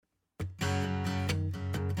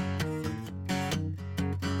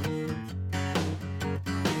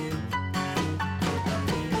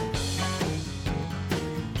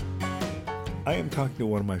I am talking to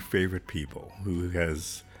one of my favorite people who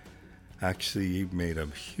has actually made a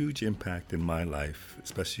huge impact in my life,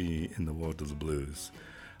 especially in the world of the blues.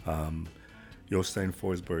 Um, Jostein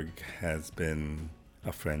Forsberg has been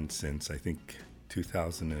a friend since I think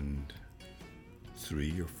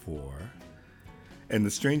 2003 or 4. And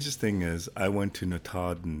the strangest thing is, I went to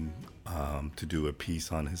Notodden to do a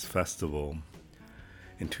piece on his festival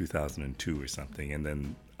in 2002 or something, and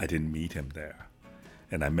then I didn't meet him there.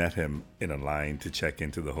 And I met him in a line to check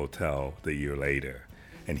into the hotel the year later,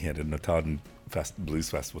 and he had a Notodden Blues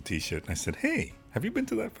Festival t-shirt, and I said, "Hey, have you been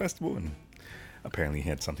to that festival?" And apparently he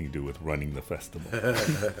had something to do with running the festival.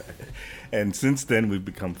 And since then we've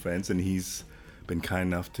become friends, and he's been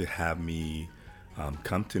kind enough to have me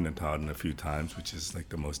come to Notodden a few times, which is like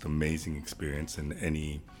the most amazing experience. And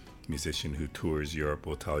any musician who tours Europe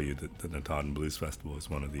will tell you that the Notodden Blues Festival is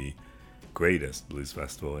one of the greatest blues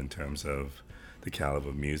festival in terms of the caliber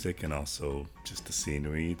of music and also just the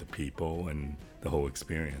scenery, the people, and the whole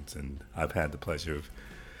experience. And I've had the pleasure of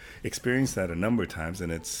experiencing that a number of times,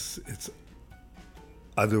 and it's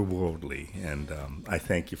otherworldly. And I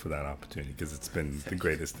thank you for that opportunity because it's been the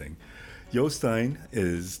greatest thing. Jostein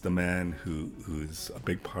is the man who's a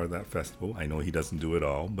big part of that festival. I know he doesn't do it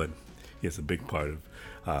all, but he has a big part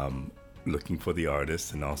of looking for the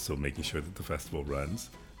artists and also making sure that the festival runs.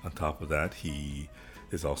 On top of that, he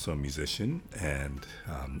is also a musician and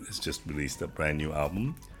has just released a brand new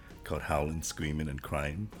album called Howlin', Screamin' and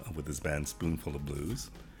Cryin' with his band Spoonful of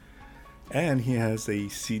Blues. And he has a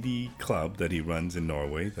CD club that he runs in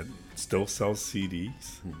Norway that still sells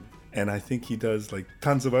CDs. And I think he does like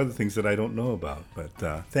tons of other things that I don't know about. But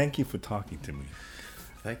thank you for talking to me.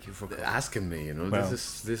 Thank you for asking me. You know, Well,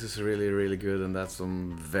 this is really, really good, and that's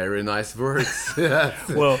some very nice words.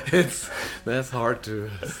 Well, that's hard to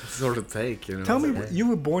sort of take. You know. tell me, Yeah. you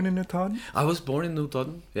were born in Notodden? I was born in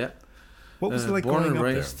Notodden. Yeah. What was it like born growing and up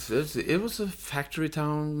raised. It was a factory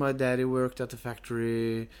town. My daddy worked at the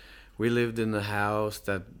factory. We lived in a house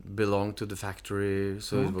that belonged to the factory,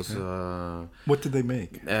 so it was. What did they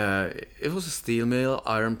make? It was a steel mill,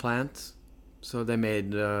 iron plant. So they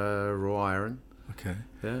made raw iron. Okay.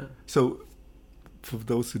 Yeah. So, for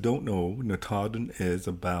those who don't know, Notodden is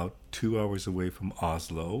about 2 hours away from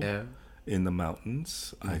Oslo Yeah. in the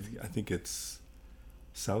mountains. I think it's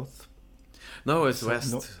south? No, it's So-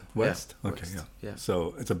 west. no, west? Yeah, Okay, west. yeah. Yeah.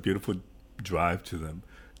 So, it's a beautiful drive to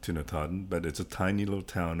Notodden, but it's a tiny little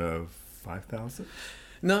town of 5,000?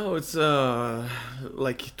 No, it's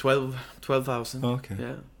like 12,000. Okay.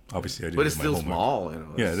 Yeah. Obviously, I didn't But do it's my still homework. small, you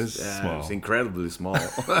know. Yeah, it is small. It's incredibly small.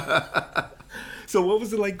 So, what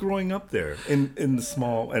was it like growing up there in the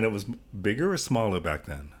small, and it was bigger or smaller back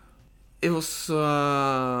then? It was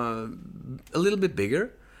a little bit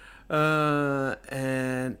bigger,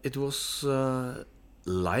 and it was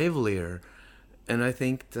livelier. And I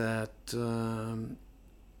think that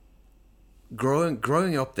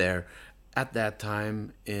growing up there at that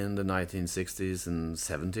time in the 1960s and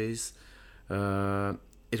 70s,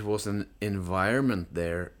 it was an environment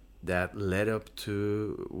there that led up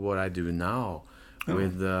to what I do now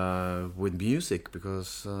with music,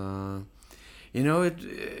 because you know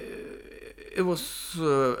it was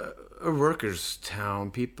a workers'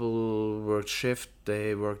 town. People worked shift.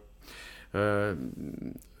 They worked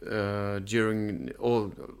during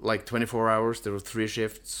all like 24 hours. There were 3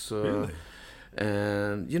 shifts. Really?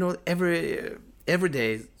 And you know, every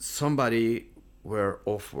day somebody were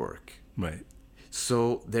off work, Right.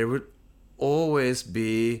 so there would always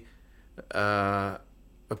be a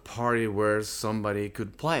party where somebody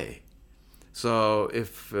could play. So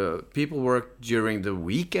if people worked during the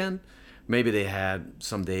weekend, maybe they had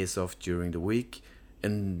some days off during the week,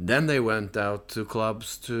 and then they went out to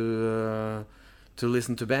clubs to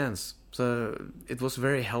listen to bands. So it was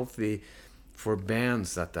very healthy for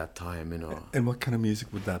bands at that time, you know. And what kind of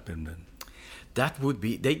music would that have been then? That would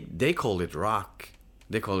be, they call it rock.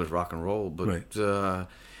 They call it rock and roll, but Right.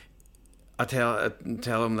 I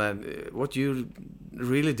tell them that what you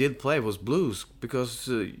really did play was blues, because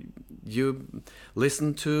you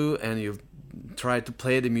listened to and you tried to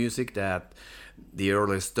play the music that the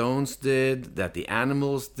early Stones did, that the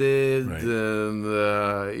Animals did, Right.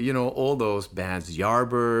 you know, all those bands,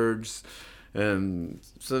 Yardbirds. And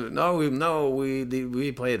so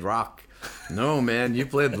we played rock. No, man, you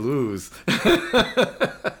played blues.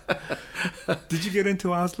 Did you get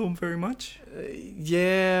into Oslo very much?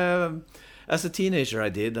 Yeah, as a teenager, I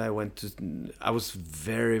did. I was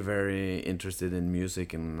very, very interested in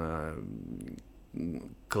music and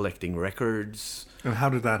collecting records. And how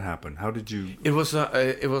did that happen? How did you? It was a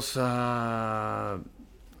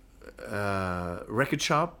record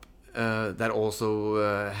shop that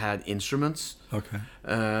also had instruments Okay.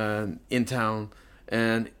 in town,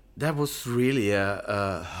 and that was really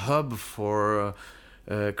a hub for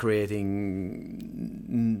creating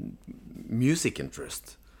music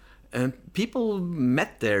interest. And people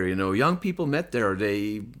met there, young people met there.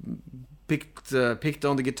 They picked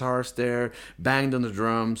on the guitars there, banged on the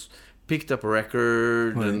drums, picked up a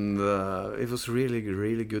record, Right. and it was really,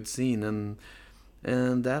 really good scene.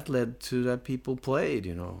 And that led to that people played, Do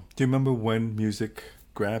you remember when music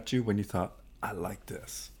grabbed you, when you thought, I like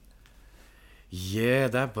this? Yeah,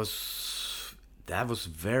 that was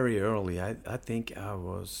very early. I think I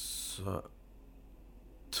was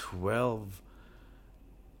 12.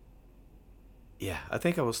 Yeah, I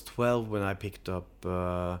think I was 12 when I picked up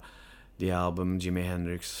the album Jimi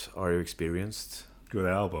Hendrix Are You Experienced? Good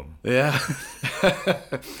album. Yeah.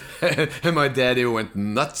 And my daddy went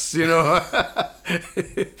nuts, Hey,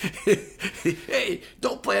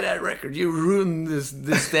 don't play that record. You ruined this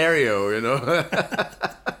stereo,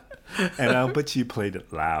 And I'll bet you played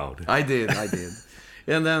it loud. I did.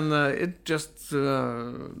 And then it just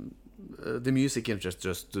the music interest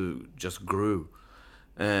just grew,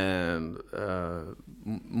 and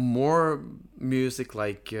more music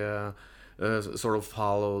like sort of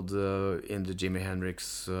followed in the Jimi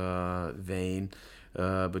Hendrix vein,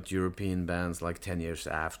 but European bands like 10 Years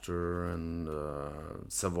After and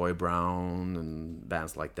Savoy Brown and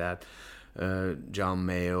bands like that, John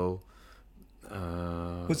Mayall.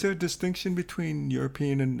 Was there a distinction between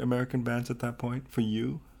European and American bands at that point for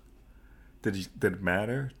you? Did it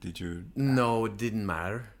matter? Did you? No, it didn't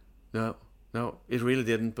matter. No, it really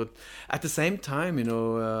didn't. But at the same time, it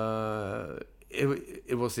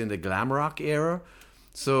was in the glam rock era,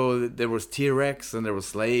 so there was T-Rex and there was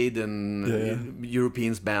Slade and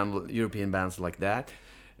European bands like that,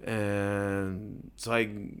 and so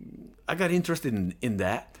I got interested in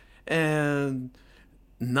that, and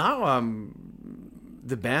now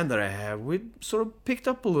the band that I have, we sort of picked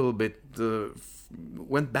up a little bit,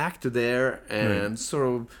 went back to there and sort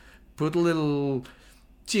of put a little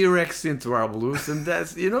T-Rex into our blues, and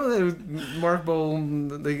that's Mark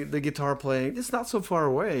Bolan, the guitar playing. It's not so far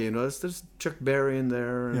away, There's Chuck Berry in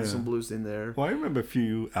there and some blues in there. Well, I remember a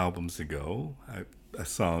few albums ago, a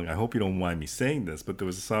song. I hope you don't mind me saying this, but there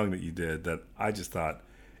was a song that you did that I just thought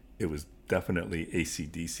it was definitely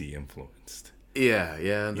AC/DC influenced. Yeah,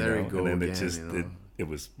 there you go. And then again, it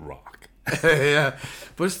was rock. Yeah,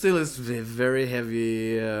 but still, it's very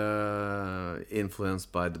heavy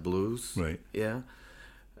influenced by the blues. Right. Yeah.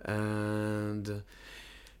 And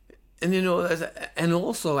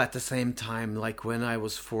also at the same time, like when I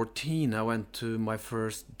was 14, I went to my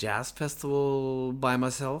first jazz festival by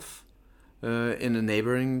myself in a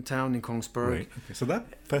neighboring town in Kongsberg. Right. Okay. So that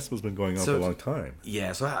festival's been going on for a long time.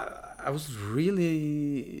 Yeah. So I was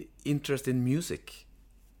really interested in music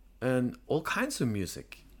and all kinds of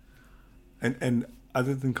music. And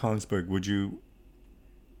other than Kongsberg, would you?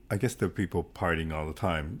 I guess there are people partying all the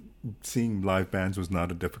time. Seeing live bands was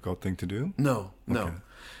not a difficult thing to do? No. Okay.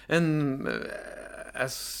 And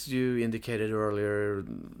as you indicated earlier,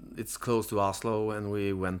 it's close to Oslo, and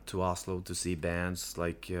we went to Oslo to see bands.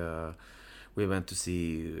 Like we went to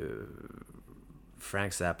see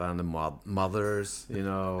Frank Zappa and the Mothers,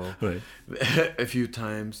 Right. a few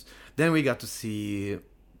times. Then we got to see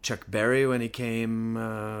Chuck Berry when he came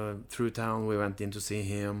through town. We went in to see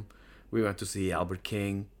him. We went to see Albert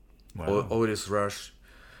King, Otis Rush.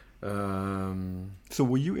 So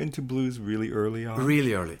were you into blues really early on?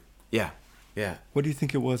 Really early, yeah. What do you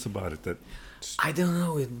think it was about it that? I don't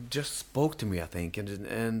know. It just spoke to me, I think,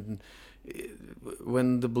 and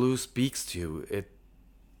when the blues speaks to you,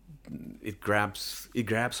 it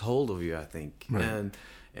grabs hold of you, I think, Right.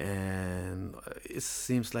 and it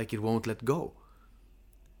seems like it won't let go.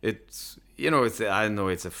 It's I know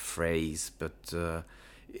it's a phrase, but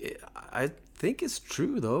I think it's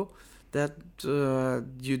true though. That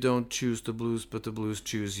you don't choose the blues, but the blues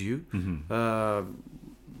choose you. Mm-hmm.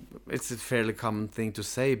 It's a fairly common thing to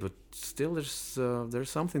say, but still, there's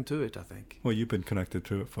something to it, I think. Well, you've been connected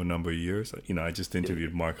to it for a number of years. I just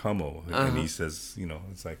interviewed Mark Hummel, and he says,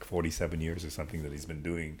 it's like 47 years or something that he's been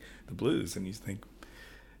doing the blues, and you think,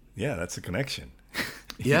 yeah, that's a connection.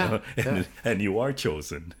 And you are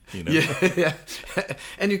chosen. Yeah.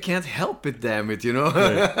 And you can't help it, damn it,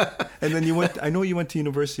 Right. And then I know you went to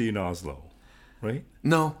university in Oslo, right?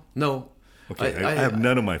 No. Okay, I have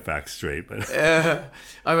none of my facts straight, but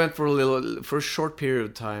I went for a short period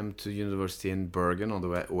of time to university in Bergen on the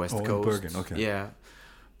west coast. Bergen, okay. Yeah,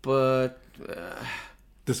 but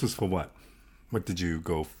this was for what? What did you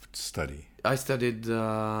go study? I studied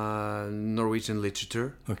Norwegian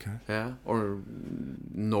literature. Okay. Yeah, or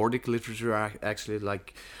Nordic literature, actually,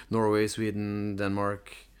 like Norway, Sweden,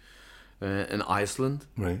 Denmark, and Iceland.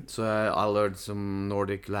 Right. So I learned some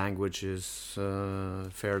Nordic languages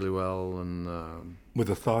fairly well, and With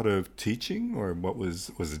the thought of teaching, or was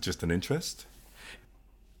it just an interest?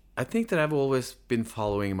 I think that I've always been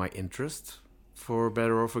following my interest, for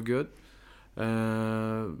better or for good.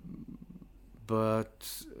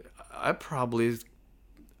 But I probably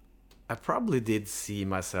did see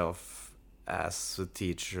myself as a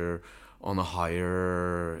teacher on a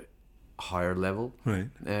higher level. Right.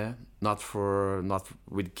 Yeah, not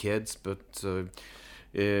with kids, but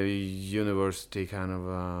university kind of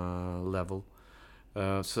level.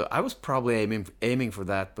 So I was probably aiming for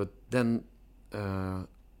that, but then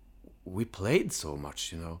we played so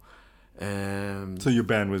much, you know. So your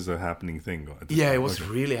band was a happening thing. Yeah, it was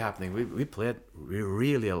really happening. We played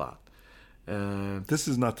really a lot. This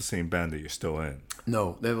is not the same band that you're still in.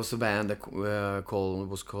 No, there was a band that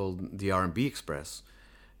was called the R&B Express,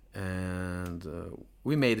 and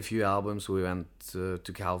we made a few albums. We went to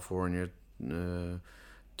California to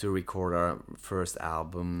record our first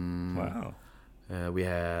album. Wow. We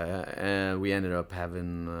ended up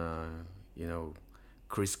having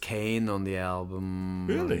Chris Kane on the album.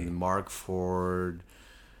 Really? Mark Ford,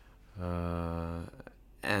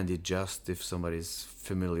 Andy Just, if somebody's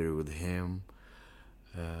familiar with him.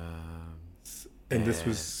 And this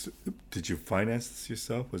was, did you finance this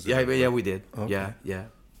yourself? Was it Yeah, we did. Okay. Yeah.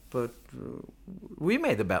 But we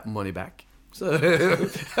made the money back. So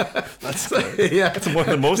That's great. yeah, That's more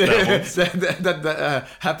than most albums. that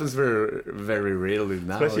happens very, very rarely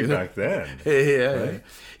now. Especially you know? back then. Yeah,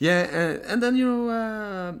 yeah. And then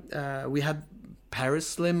we had Paris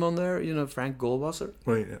Slim on there. You know, Frank Goldwasser.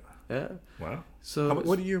 Right. Yeah. Wow. So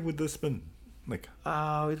What year would this been? Like.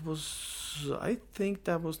 it was. I think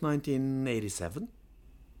that was 1987.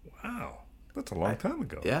 Wow. That's a long time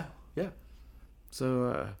ago. Yeah.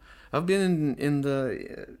 So I've been in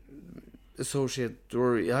the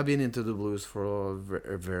I've been into the blues for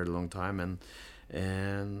a very long time,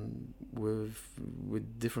 and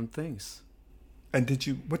with different things. And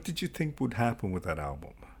what did you think would happen with that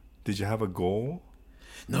album? Did you have a goal?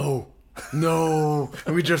 No,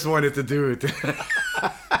 we just wanted to do it.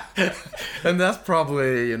 And that's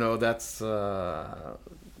probably, that's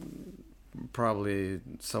probably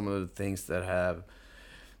some of the things that have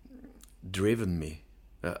driven me.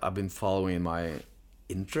 I've been following my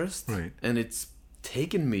interest, right, and it's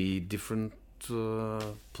taken me different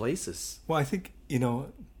places. Well, I think,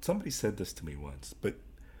 somebody said this to me once, but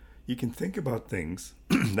you can think about things,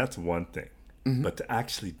 that's one thing, but to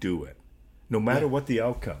actually do it, no matter what the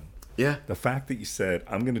outcome, the fact that you said,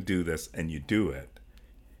 I'm going to do this, and you do it,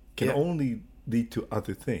 can only lead to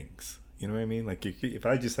other things. You know what I mean? Like, if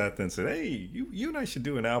I just sat there and said, hey, you and I should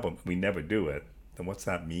do an album, and we never do it, then what's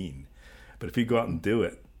that mean? But if you go out and do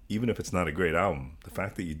it, even if it's not a great album, the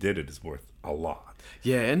fact that you did it is worth a lot.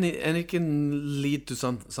 Yeah, and it can lead to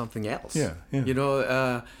something else. Yeah.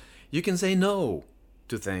 You can say no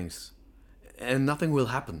to things, and nothing will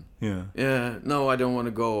happen. Yeah. No, I don't want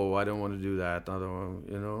to go. I don't want to do that. I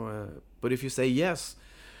don't. But if you say yes,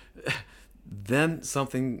 then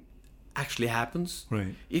something actually happens.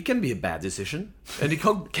 Right. It can be a bad decision, and it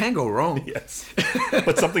can go wrong. Yes.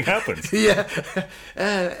 But something happens. Yeah.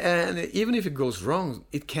 And even if it goes wrong,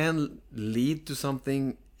 it can lead to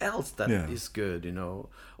something else that is good,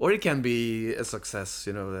 or it can be a success,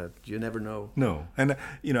 that you never know. No. And,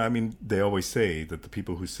 they always say that the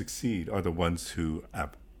people who succeed are the ones who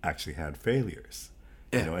have actually had failures,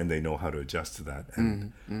 and they know how to adjust to that.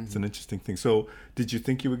 And it's an interesting thing. So did you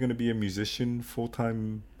think you were going to be a musician,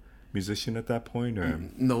 full-time musician at that point? Or?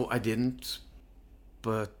 No, I didn't.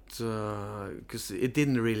 But because it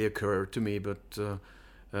didn't really occur to me, but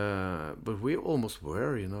we almost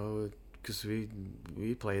were, because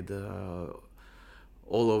we played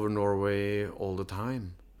all over Norway all the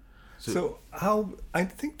time. So how I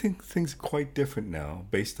think things are quite different now,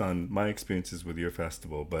 based on my experiences with your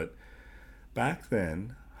festival. But back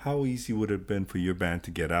then, how easy would it have been for your band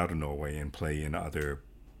to get out of Norway and play in other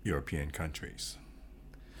European countries?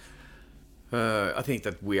 I think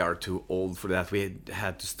that we are too old for that. We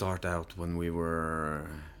had to start out when we were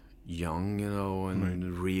young,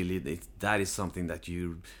 and really that is something that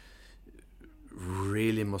you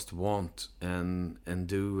really must want and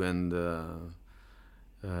do, and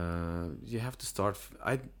you have to start.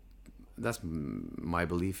 That's my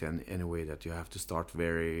belief, anyway, that you have to start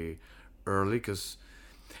very early, because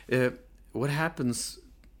what happens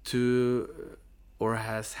to, or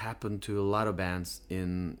has happened to, a lot of bands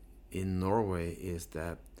in in Norway is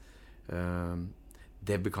that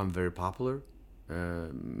they've become very popular,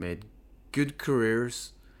 made good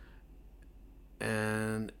careers,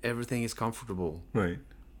 and everything is comfortable. Right.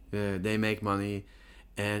 They make money,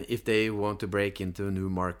 and if they want to break into a new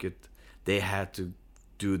market, they had to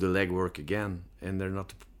do the legwork again, and they're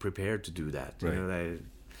not prepared to do that. Right. You know,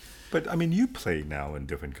 But I mean, you play now in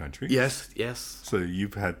different countries. yes. So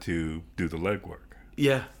you've had to do the legwork.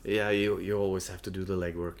 Yeah. You always have to do the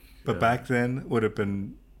legwork. But back then, would have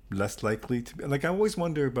been less likely to be. Like, I always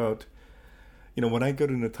wonder about, when I go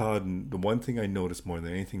to Katahdin, the one thing I notice more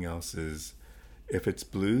than anything else is if it's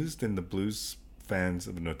blues, then the blues fans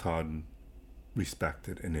of Katahdin respect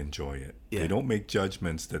it and enjoy it. Yeah. They don't make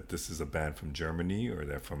judgments that this is a band from Germany or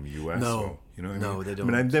they're from U.S. No. Or, you know what I No, mean? they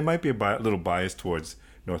don't. I mean, there might be a little bias towards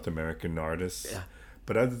North American artists. Yeah.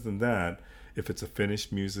 But other than that, if it's a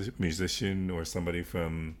Finnish musician or somebody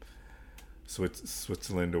from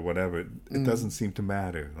Switzerland or whatever, it doesn't seem to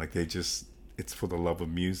matter. Like it's for the love of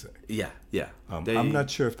music. Yeah. I'm not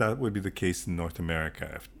sure if that would be the case in North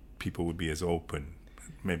America, if people would be as open.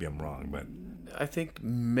 Maybe I'm wrong, but I think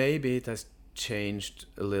maybe it has changed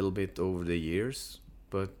a little bit over the years.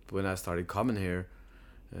 But when I started coming here,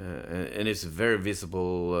 and it's very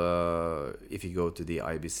visible if you go to the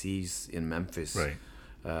IBCs in Memphis, right.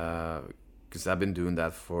 Because I've been doing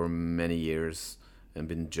that for many years and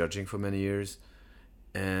been judging for many years,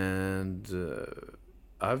 and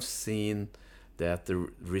I've seen that the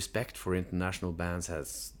respect for international bands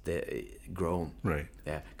has grown. Right.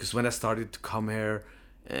 Yeah, because when I started to come here,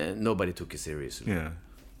 nobody took it seriously. Yeah.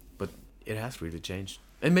 But it has really changed,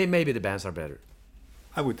 and maybe the bands are better.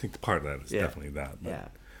 I would think part of that is definitely that. But. Yeah.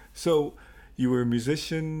 So you were a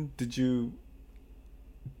musician.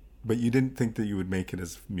 But you didn't think that you would make it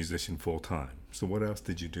as a musician full time. So what else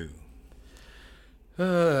did you do?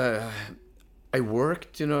 I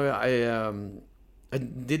worked. I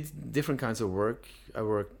did different kinds of work. I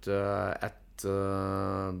worked at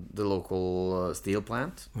the local steel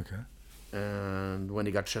plant. Okay. And when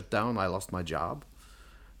it got shut down, I lost my job.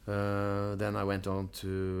 Then I went on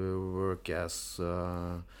to work as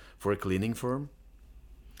for a cleaning firm.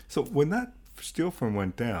 So when that steel firm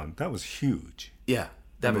went down, that was huge. Yeah,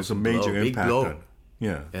 that was a major big impact. blow.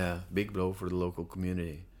 Yeah, big blow for the local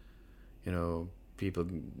community. People,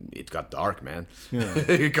 it got dark, man. Yeah.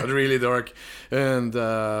 It got really dark, and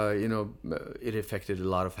it affected a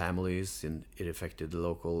lot of families, and it affected the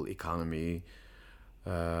local economy.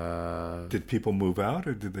 Did people move out,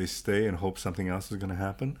 or did they stay and hope something else was going to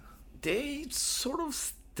happen? They sort of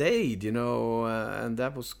stayed, and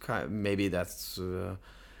that was maybe that's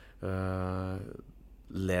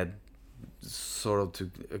led sort of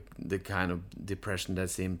to the kind of depression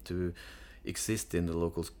that seemed to exist in the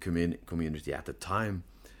local community at the time.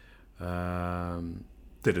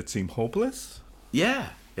 Did it seem hopeless? Yeah,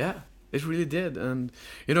 it really did, and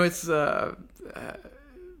it's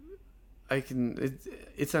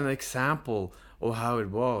it's an example of how it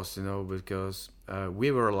was, because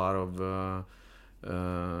we were a lot of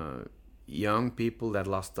young people that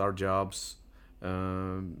lost our jobs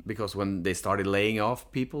because when they started laying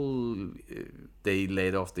off people, they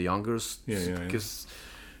laid off the youngest because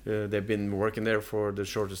they've been working there for the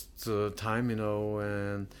shortest time,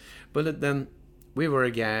 but then we were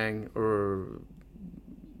a gang or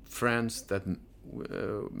friends that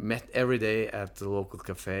met every day at the local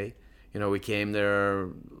cafe. We came there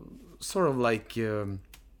sort of like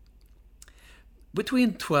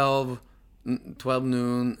between 12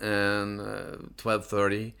 noon and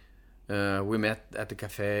 12:30. We met at the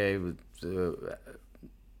cafe with,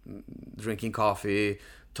 drinking coffee,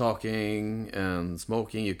 talking and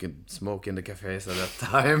smoking. You could smoke in the cafes at that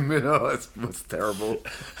time, it was terrible.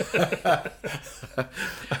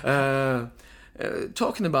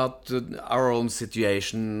 Talking about our own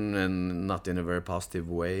situation and not in a very positive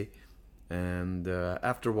way. And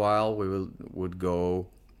after a while, we would go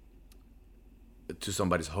to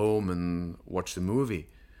somebody's home and watch the movie.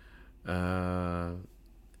 And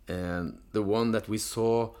the one that we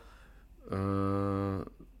saw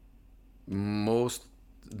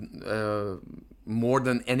more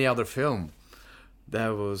than any other film,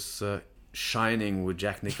 that was Shining with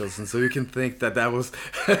Jack Nicholson. So you can think that was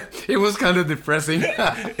it was kind of depressing.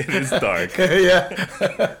 It is dark. Yeah.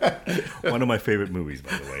 One of my favorite movies,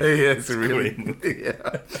 by the way. Yeah, it's really great movie.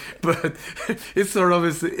 Yeah. But it's sort of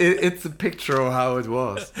it's a picture of how it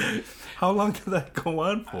was. How long did that go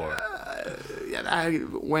on for? I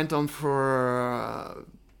went on for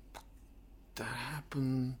that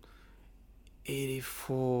happened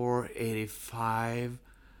 84, 85.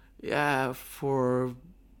 Yeah, for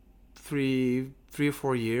three or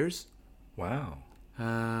 4 years. Wow.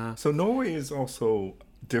 So Norway is also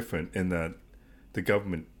different in that the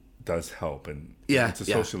government does help, and it's a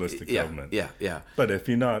socialistic government. Yeah. But if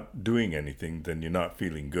you're not doing anything, then you're not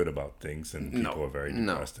feeling good about things, and people are very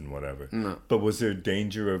depressed and whatever. No. But was there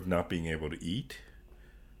danger of not being able to eat?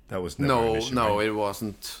 That was never an issue, no, right? it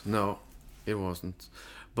wasn't. No, it wasn't.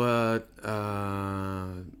 But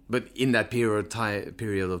in that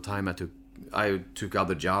period of time, I took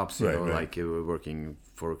other jobs, you know, like working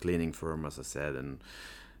for a cleaning firm, as I said, and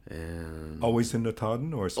always in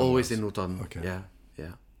Notodden or always else? in Notodden. Okay.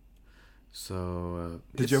 Yeah. So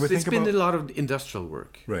did you ever think it's been a lot of industrial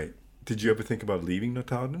work. Right. Did you ever think about leaving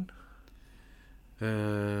Notodden?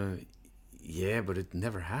 Yeah, but it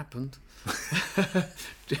never happened.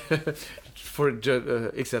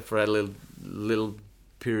 Except for a little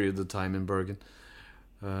period of time in Bergen.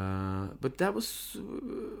 But that was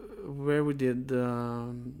where we did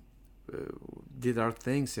our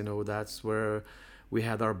things. You know, that's where we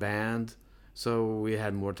had our band. So we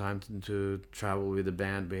had more time to travel with the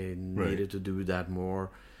band. We needed to do that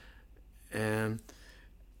more. And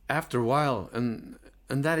after a while, and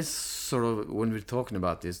that is sort of, when we're talking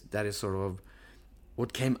about this, that is sort of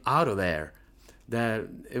what came out of there. That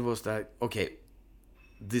it was like, okay,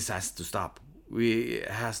 this has to stop. We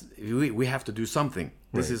have to do something.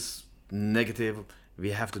 This is negative.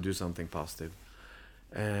 We have to do something positive.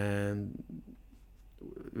 And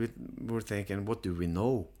we're thinking, what do we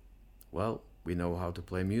know? Well, we know how to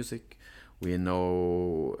play music. We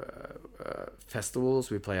know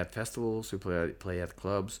festivals. We play at festivals. We play at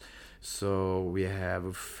clubs. So we have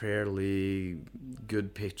a fairly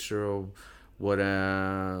good picture of what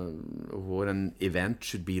an event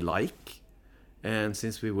should be like. And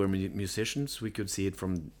since we were musicians, we could see it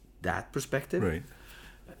from that perspective. Right.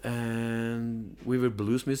 And we were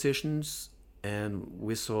blues musicians, and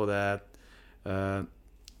we saw that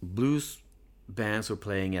blues bands were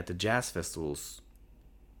playing at the jazz festivals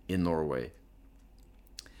in Norway,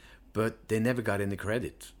 but they never got any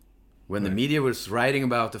credit. When the media was writing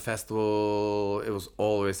about the festival, it was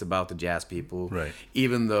always about the jazz people,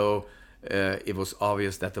 even though it was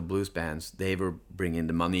obvious that the blues bands, they were bringing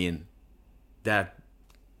the money in. That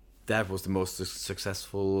was the most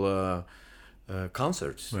successful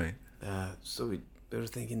concerts. Right. So we were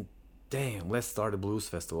thinking, damn, let's start a blues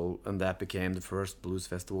festival, and that became the first blues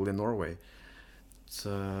festival in Norway.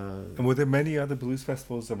 And were there many other blues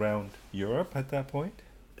festivals around Europe at that point?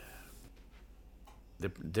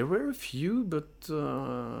 There were a few, but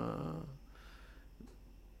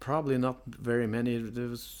probably not very many. There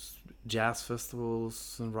was jazz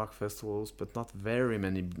festivals and rock festivals, but not very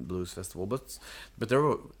many blues festivals. But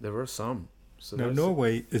there were some. So now,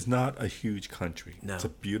 Norway is not a huge country. No. It's a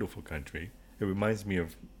beautiful country. It reminds me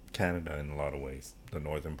of Canada in a lot of ways, the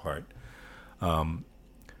northern part.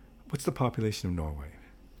 What's the population of Norway?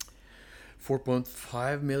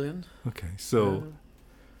 4.5 million. Okay, so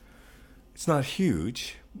it's not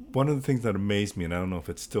huge. One of the things that amazed me, and I don't know if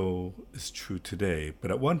it still is true today, but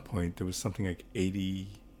at one point there was something like 80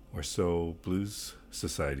 or so blues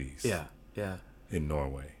societies. Yeah. In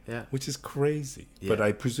Norway. Yeah. Which is crazy. Yeah. But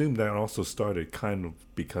I presume that also started kind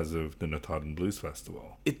of because of the Notodden Blues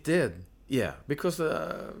Festival. It did. Yeah, because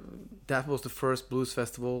that was the first blues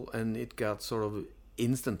festival, and it got sort of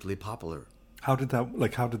instantly popular. How did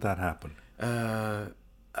that happen?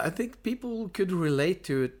 I think people could relate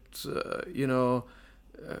to it,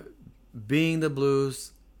 being the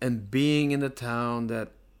blues and being in the town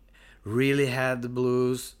that really had the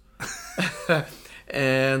blues.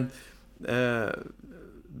 And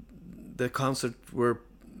the concerts were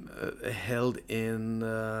held in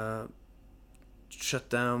shut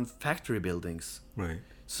down factory buildings. Right.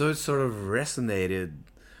 So it sort of resonated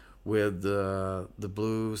with the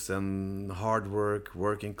blues and hard work,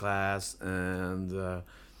 working class, and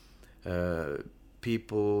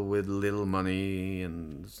people with little money,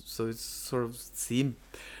 and so it sort of seemed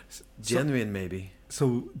genuine, maybe.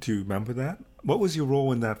 So, do you remember that? What was your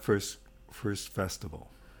role in that first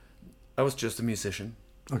festival? I was just a musician.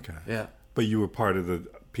 Okay. Yeah. But you were part of the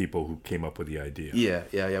people who came up with the idea.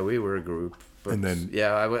 Yeah. We were a group. But and then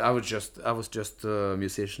I was just a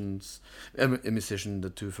musician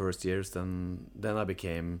the 2 first years. Then I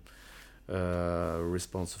became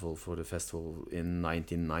responsible for the festival in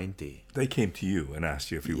 1990. They came to you and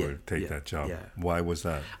asked you if you were to take that job. Yeah. Why was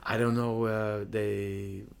that? I don't know.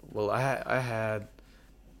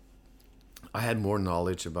 I had more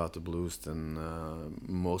knowledge about the blues than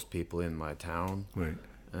most people in my town. Right.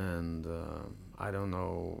 And I don't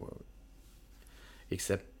know,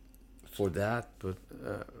 except for that, but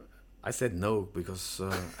I said no because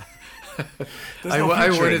I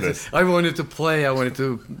wanted to play. I wanted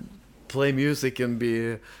to play music and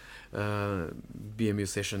be a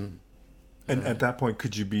musician. And at that point,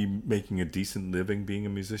 could you be making a decent living being a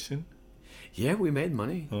musician? Yeah, we made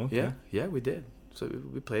money. Oh, okay. Yeah, we did. So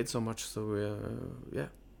we played so much, so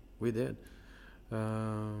we did.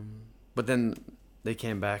 But then they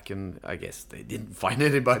came back, and I guess they didn't find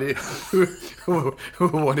anybody who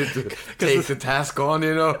wanted to take the task on,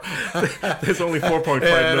 you know. There's only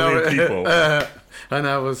 4.5 million people. And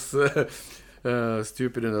I was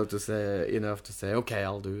stupid enough to say, okay,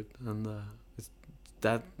 I'll do it, and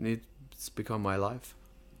it's become my life.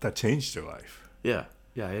 That changed your life. Yeah,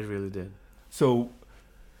 it really did. So,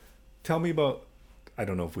 tell me about, I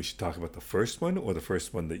don't know if we should talk about the first one or the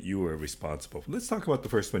first one that you were responsible for. Let's talk about the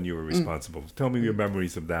first one you were responsible for. Tell me your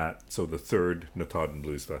memories of that. So, the third Knatthaden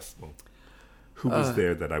Blues Festival. Who was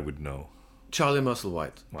there that I would know? Charlie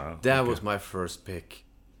Musselwhite. Wow. That was my first pick.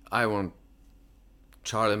 I want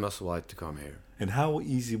Charlie Musselwhite to come here. And how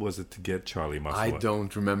easy was it to get Charlie Musselwhite? I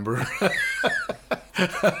don't remember.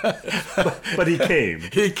 But he came.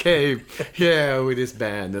 He came, yeah, with his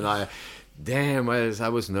band, and I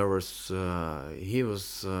was nervous. He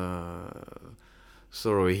was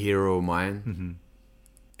sort of a hero of mine,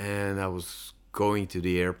 and I was going to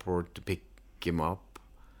the airport to pick him up,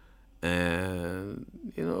 and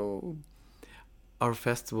you know, our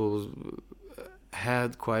festival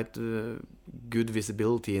had quite good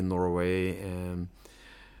visibility in Norway, and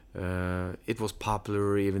it was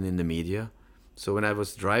popular even in the media. So when I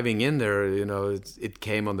was driving in there, you know, it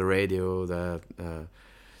came on the radio that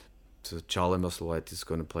so Charlie Musselwhite is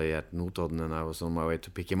going to play at Notodden, and I was on my way to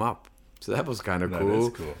pick him up. So that was kind of cool. That is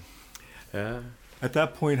cool. Yeah. At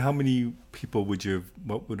that point, how many people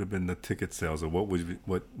what would have been the ticket sales, or what would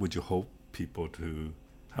you hope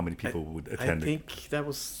how many people would attend? I think that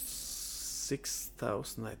was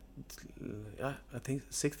 6,000. I think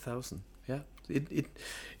 6,000. Yeah. It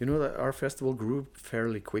you know, that our festival grew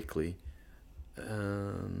fairly quickly.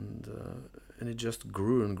 And it just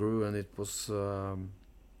grew and grew, and it was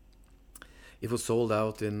sold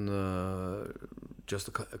out in just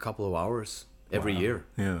a couple of hours every year.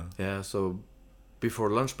 Yeah. So before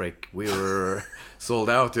lunch break, we were sold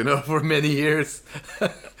out, you know, for many years,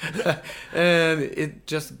 and it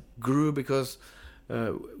just grew because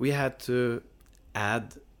we had to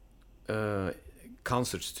add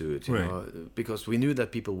concerts to it, you know, because we knew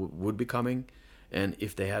that people would be coming. And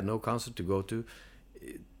if they had no concert to go to,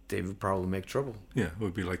 they would probably make trouble. Yeah, it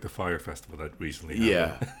would be like the Fire Festival that recently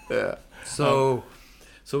happened. Yeah. So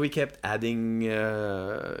we kept adding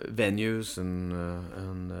venues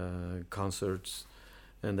and concerts,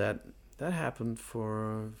 and that happened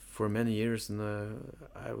for many years. And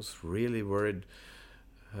I was really worried.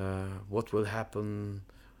 What will happen?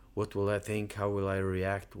 What will I think? How will I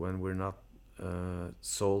react when we're not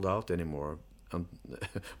sold out anymore?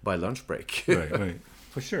 By lunch break. right,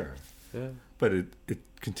 for sure. Yeah, but it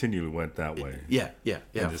continually went that way. Yeah.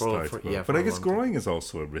 But I guess growing is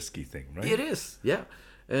also a risky thing, right? It is, yeah,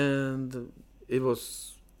 and it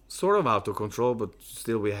was sort of out of control, but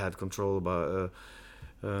still we had control about.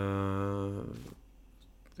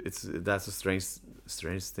 That's a strange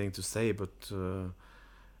thing to say, but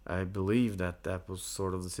I believe that was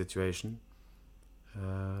sort of the situation.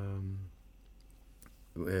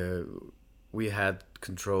 We had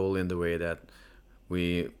control in the way that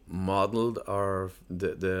we modeled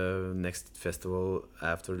the next festival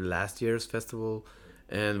after last year's festival,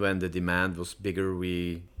 and when the demand was bigger,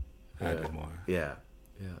 we added more. Yeah.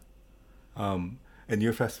 And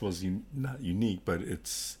your festival is not unique, but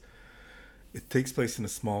it takes place in a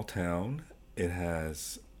small town. It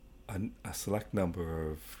has a select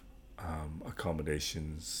number of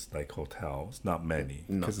accommodations, like hotels. Not many,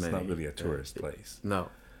 because it's not really a tourist place. No.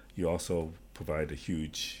 You also provide a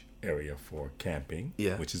huge area for camping,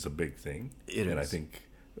 which is a big thing. It is. I think,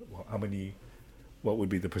 what would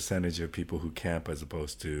be the percentage of people who camp as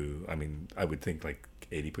opposed to, I mean, I would think like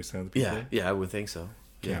 80% of the people? Yeah, I would think so.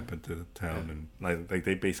 Camp into the town, and like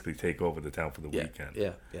they basically take over the town for the weekend.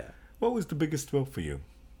 Yeah. What was the biggest thrill for you,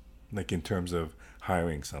 like in terms of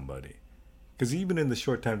hiring somebody? Because even in the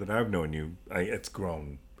short time that I've known you, it's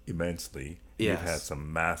grown immensely. Yes. You've had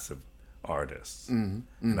some massive artists, and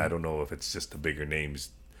I don't know if it's just the bigger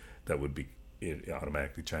names that would be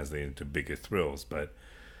automatically translated into bigger thrills, but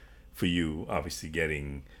for you, obviously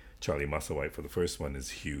getting Charlie Musselwhite for the first one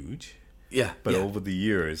is huge. Yeah. But over the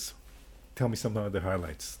years, tell me some other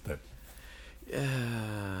highlights that.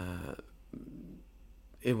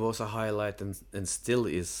 It was a highlight and still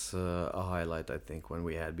is a highlight, I think, when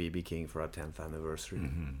we had B.B. King for our 10th anniversary.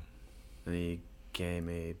 And he came,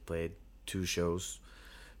 he played 2 shows,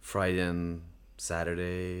 Friday and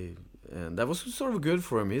Saturday, and that was sort of good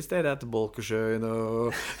for him. He stayed at the Bolkersjö, you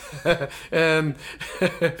know, and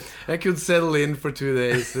I could settle in for 2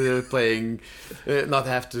 days playing, not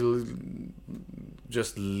have to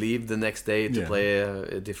just leave the next day to play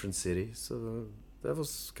a different city. So that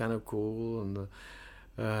was kind of cool. And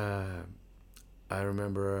I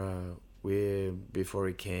remember before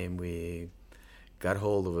he came, we got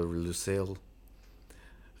hold of a Lucille,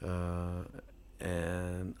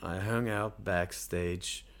 and I hung out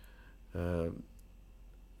backstage the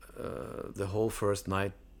whole first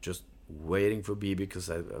night, just waiting for B, because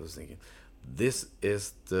I was thinking, this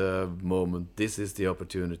is the moment, this is the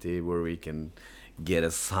opportunity where we can get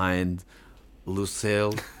a signed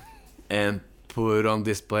Lucille and put on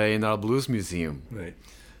display in our blues museum. Right.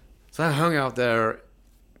 So I hung out there.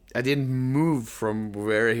 I didn't move from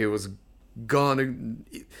where he was gonna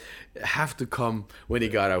have to come when he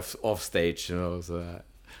got off stage, you know. So,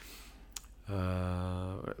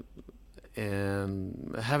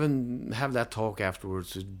 and have that talk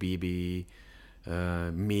afterwards with BB,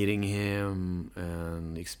 meeting him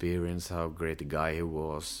and experience how great a guy he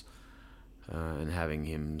was, and having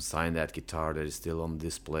him sign that guitar that is still on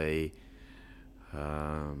display.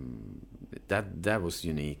 That was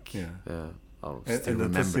unique. Yeah. I'll And still that's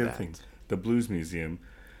remember the other that. thing. The Blues Museum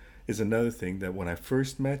is another thing that when I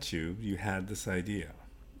first met you, you had this idea.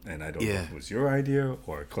 And I don't know if it was your idea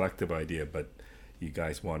or a collective idea, but you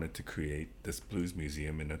guys wanted to create this Blues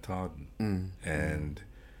Museum in Katahdin. And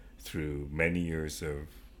through many years of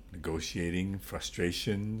negotiating,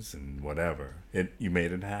 frustrations, and whatever, you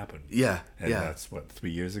made it happen. Yeah, And that's,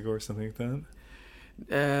 3 years ago or something like that?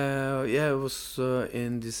 It was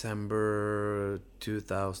in December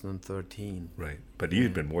 2013. Right. But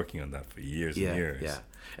you'd been working on that for years and years. Yeah,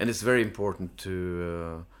 and it's very important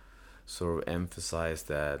to sort of emphasize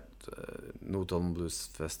that Notodden Blues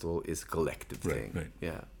Festival is a collective thing. Right.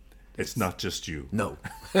 Yeah. It's not just you. No.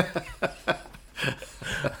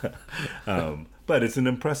 But it's an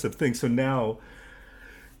impressive thing. So now,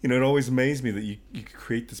 it always amazed me that you could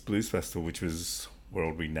create this blues festival, which was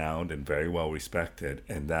world renowned and very well respected,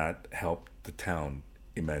 and that helped the town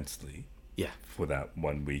immensely. Yeah. For that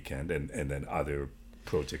one weekend, and then other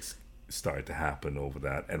projects started to happen over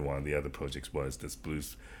that. And one of the other projects was this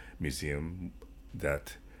blues museum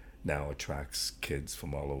that now attracts kids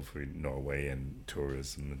from all over Norway and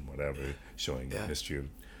tourism and whatever, showing the history of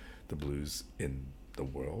the blues in the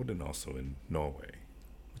world and also in Norway.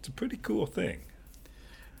 It's a pretty cool thing.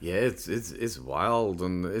 Yeah, it's wild,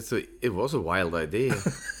 and it was a wild idea,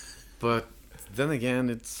 but then again,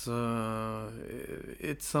 it's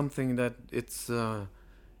something that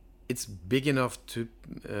it's big enough to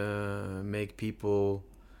make people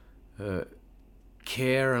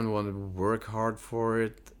care and want to work hard for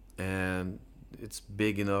it, and it's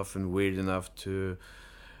big enough and weird enough to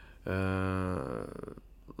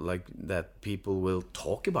like that people will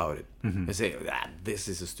talk about it and say, this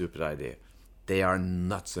is a stupid idea. They are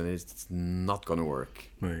nuts, and it's not gonna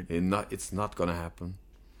work. Right. It's not gonna happen,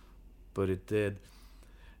 but it did.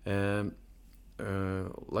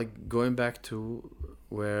 Like going back to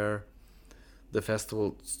where the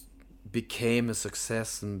festival became a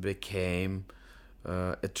success and became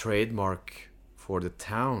a trademark for the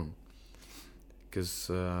town, because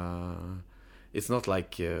it's not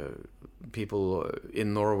like people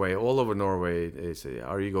in Norway, all over Norway, they say,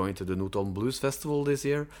 "Are you going to the Notodden Blues Festival this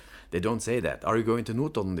year?" They don't say that. "Are you going to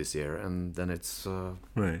Notodden this year?" And then it's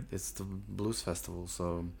right. It's the blues festival.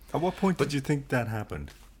 So at what point did you think that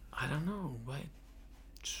happened? I don't know. Why?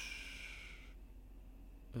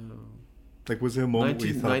 Like, was there a moment where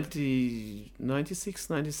you thought 96,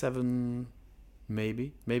 97,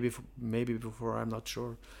 maybe before, I'm not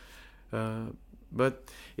sure. But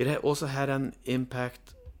it also had an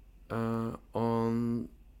impact on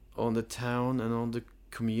the town and on the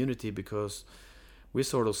community, because we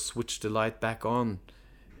sort of switched the light back on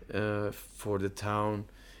for the town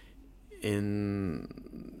in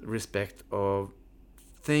respect of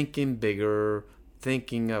thinking bigger,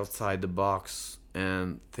 thinking outside the box,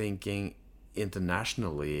 and thinking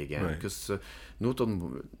internationally again. Because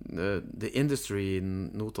Notodden, the industry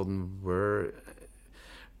in Notodden were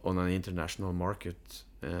on an international market,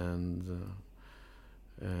 and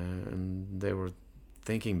they were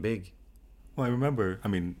thinking big. Well, I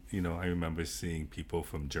remember seeing people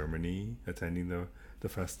from Germany attending the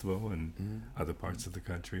festival and other parts of the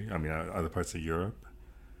country. I mean, other parts of Europe.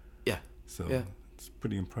 Yeah. So it's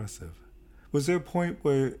pretty impressive. Was there a point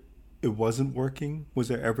where it wasn't working? Was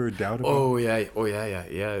there ever a doubt about it? Oh yeah.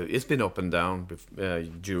 It's been up and down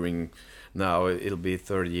during. Now it'll be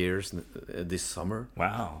 30 years this summer.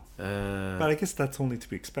 Wow. But I guess that's only to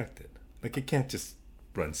be expected. Like it can't just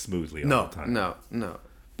run smoothly all No, the time. no.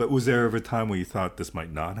 But was there ever a time where you thought this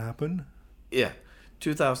might not happen? Yeah,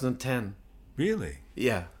 2010. Really?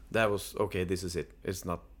 Yeah, that was okay. This is it. It's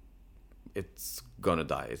not. It's gonna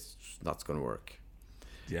die. It's not gonna work.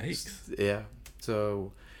 Yikes. Yeah.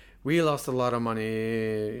 So we lost a lot of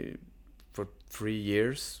money for 3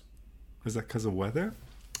 years. Was that because of weather?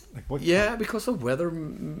 Like what? Yeah, because of weather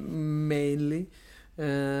mainly,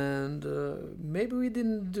 and maybe we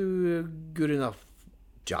didn't do a good enough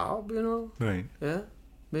job. Right. Yeah,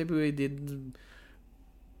 maybe we did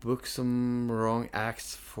book some wrong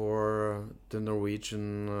acts for the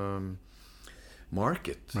Norwegian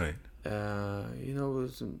market. Right.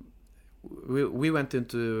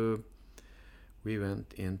 We went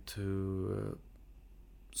into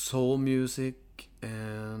soul music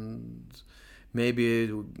and maybe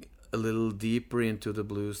a little deeper into the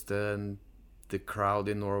blues than the crowd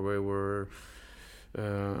in Norway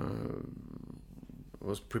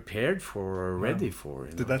was prepared for or ready for.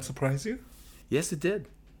 Did that surprise you? Yes, it did.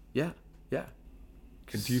 Yeah.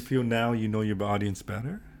 And do you feel now you know your audience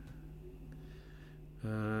better?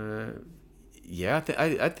 Yeah,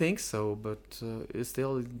 I think so, but it's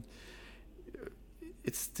still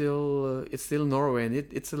Norway, and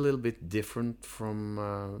it's a little bit different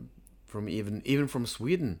from even from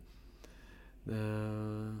Sweden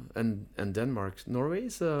and Denmark. Norway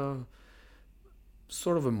is a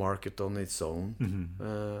sort of a market on its own,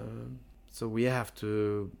 so we have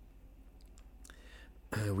to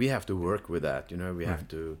work with that. We have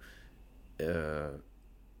to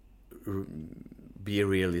be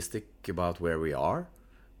realistic about where we are,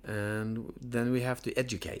 and then we have to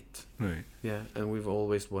educate. Right. Yeah, and we've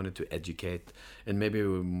always wanted to educate, and maybe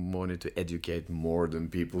we wanted to educate more than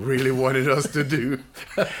people really wanted us to do.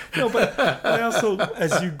 No, but I also,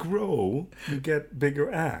 as you grow, you get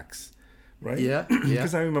bigger acts, right? Yeah.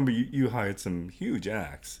 Because I remember you hired some huge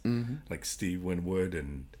acts, like Steve Winwood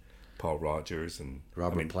and Paul Rogers and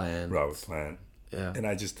Robert Plant. Yeah. And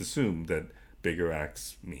I just assumed that bigger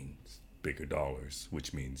acts means bigger dollars,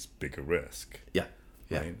 which means bigger risk. Yeah.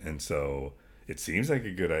 Right? And so it seems like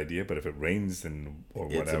a good idea, but if it rains or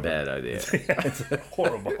whatever, It's a bad idea. it's a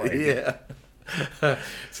horrible idea. Yeah.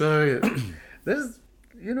 So there's,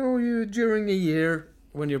 during the year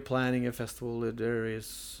when you're planning a festival, there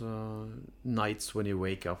is nights when you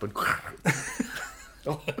wake up and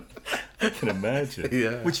I can imagine.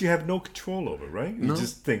 Yeah. Which you have no control over, right? You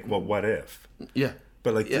just think, well, what if? yeah.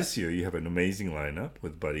 But this year, you have an amazing lineup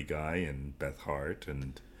with Buddy Guy and Beth Hart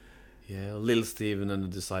and Yeah, Little Steven and the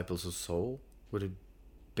Disciples of Soul with a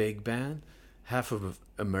big band, half of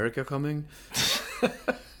America coming.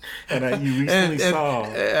 And you recently saw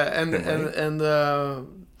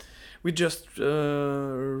we just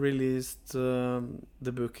released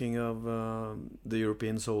the booking of the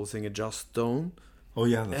European soul singer Joss Stone. Oh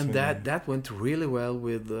yeah, that's And right. that went really well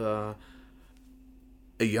with a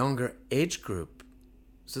younger age group,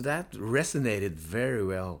 so that resonated very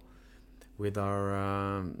well with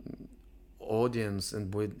our audience,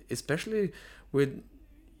 and especially with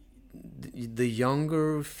the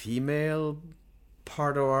younger female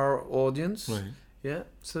part of our audience. Right. Yeah,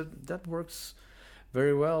 so that works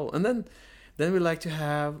very well. And then we like to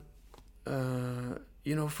have,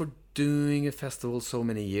 for doing a festival so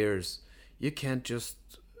many years, you can't just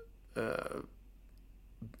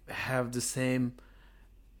have the same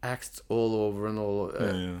acts all over and all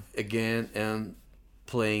again and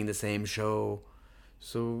playing the same show.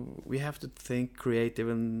 So we have to think creative,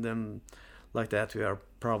 and then like that we are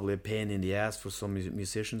probably a pain in the ass for some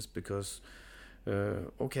musicians, because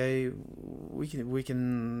we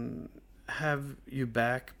can have you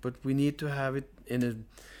back, but we need to have it in a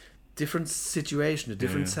different situation, a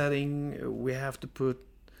different setting. We have to put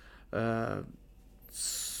a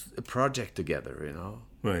project together,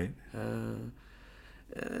 Right. and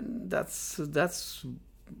that's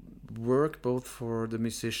work both for the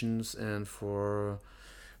musicians and for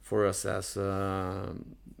us as a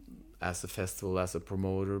festival, as a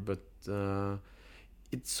promoter, but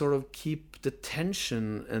it sort of keep the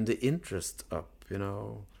tension and the interest up,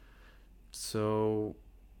 So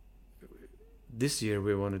this year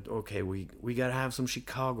we wanted, we gotta have some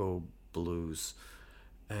Chicago blues,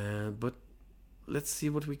 but let's see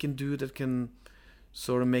what we can do that can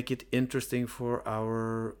sort of make it interesting for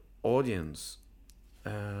our audience,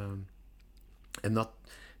 and not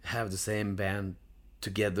have the same band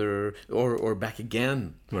together or back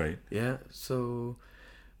again. Right. Yeah. So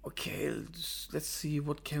let's see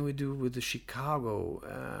what can we do with the Chicago.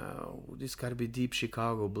 This got to be deep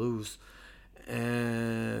Chicago blues,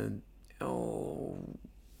 and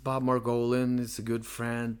Bob Margolin is a good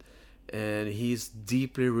friend. and he's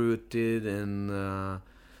deeply rooted in the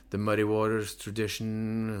Muddy Waters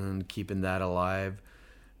tradition and keeping that alive.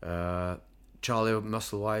 Charlie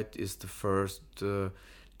Musselwhite is the first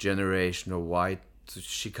generation of white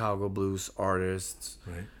Chicago blues artists.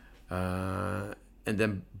 Right. And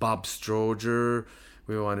then Bob Stroger,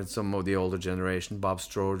 we wanted some of the older generation. Bob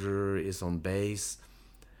Stroger is on bass.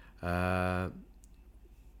 The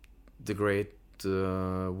great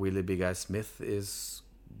Willie Big Eye Smith is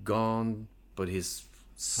gone, but his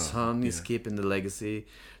son is keeping the legacy.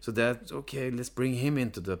 So that's okay. Let's bring him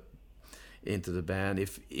into the band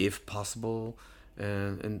if possible,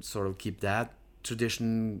 and sort of keep that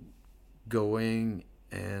tradition going.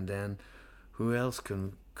 And then who else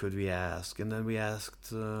could we ask? And then we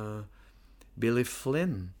asked Billy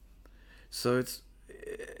Flynn. So it's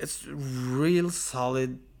real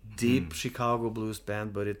solid, deep Chicago blues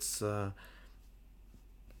band, but it's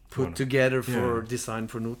put together for designed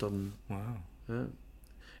for Notodden. Wow. Yeah.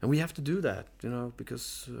 And we have to do that,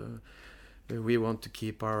 because we want to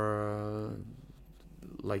keep our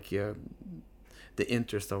the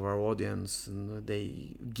interest of our audience, and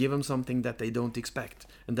they give them something that they don't expect,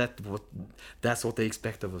 and that's what they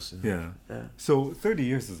expect of us. Yeah. So 30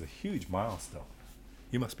 years is a huge milestone.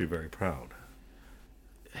 You must be very proud.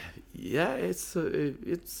 Yeah, it's one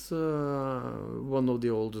of the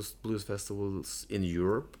oldest blues festivals in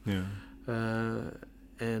Europe. Yeah.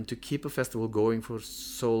 And to keep a festival going for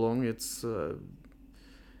so long,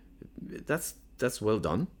 that's well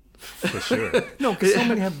done. For sure. No, because so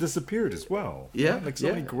many have disappeared as well. Yeah. Right? Like so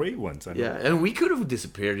many great ones. I know. Yeah, and we could have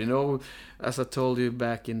disappeared, as I told you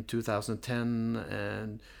back in 2010,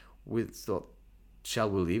 and we thought,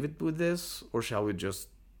 shall we leave it with this, or shall we just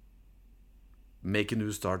make a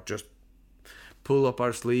new start, just pull up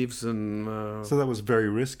our sleeves and... So that was very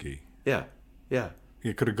risky. Yeah.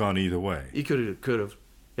 It could have gone either way. It could have,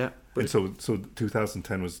 yeah. But so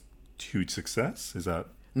 2010 was huge success? Is that...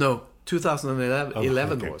 No,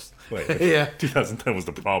 2011 was. Wait, yeah. 2010 was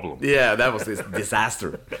the problem. Yeah, that was this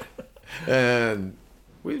disaster. And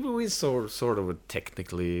we sort of were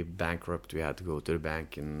technically bankrupt. We had to go to the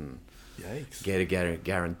bank and Yikes. get a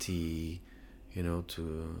guarantee,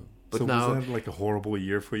 to... But so now, was that like a horrible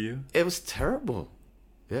year for you? It was terrible.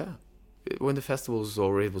 Yeah. When the festival was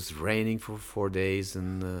over, it was raining for 4 days,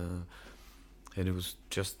 and it was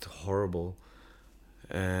just horrible.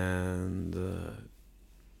 And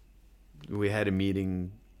we had a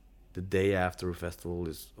meeting the day after the festival.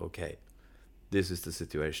 Okay, this is the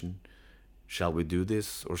situation. Shall we do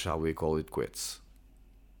this, or shall we call it quits?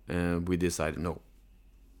 And we decided, no.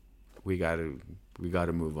 We gotta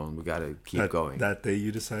move on. We gotta keep going. That day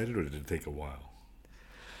you decided, or did it take a while?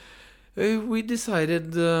 We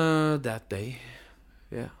decided that day.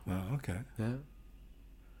 Yeah. Oh, okay. Yeah.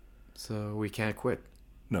 So we can't quit.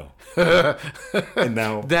 No. And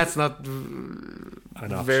now that's not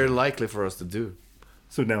very likely for us to do.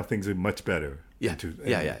 So now things are much better. Yeah.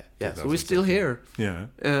 Yeah. So we're still here. Yeah.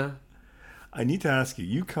 Yeah. I need to ask you.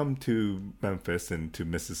 You come to Memphis and to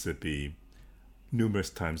Mississippi numerous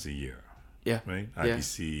times a year. Yeah. Right?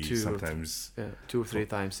 IBC, sometimes... 2 or 3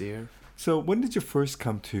 times a year. So when did you first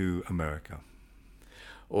come to America?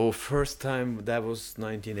 Oh, first time, that was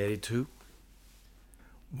 1982.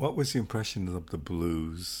 What was the impression of the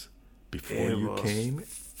blues before you came?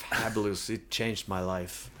 Fabulous. It changed my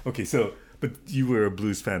life. Okay, but you were a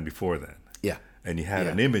blues fan before then. Yeah. And you had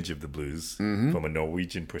an image of the blues from a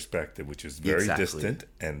Norwegian perspective, which is very distant,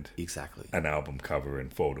 and an album cover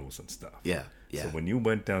and photos and stuff. Yeah. So when you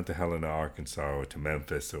went down to Helena, Arkansas, or to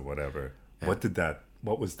Memphis or whatever,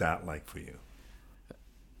 what was that like for you?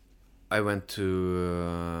 I went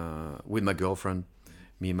to with my girlfriend,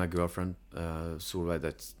 me and my girlfriend,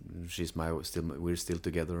 Solveig. We're still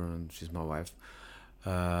together, and she's my wife.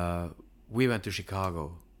 We went to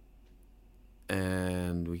Chicago,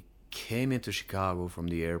 and we came into Chicago from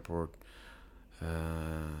the airport,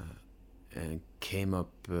 and came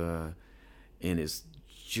up in this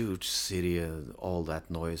huge city, and all that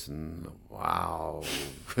noise, and wow,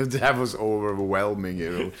 that was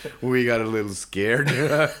overwhelming. We got a little scared.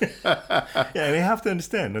 Yeah, and you have to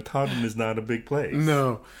understand, Notodden is not a big place.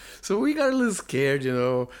 No, so we got a little scared,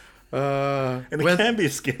 and it can be a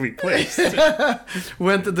scary place.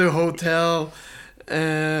 Went to the hotel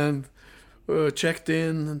and checked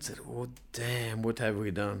in and said, "Oh damn, what have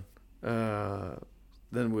we done?"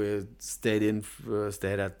 Then we stayed in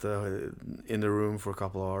the room for a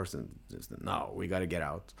couple of hours, and just, no, we got to get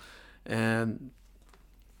out. And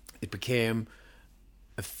it became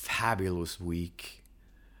a fabulous week,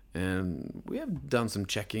 and we have done some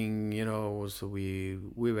checking, so we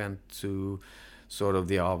went to sort of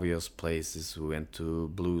the obvious places. We went to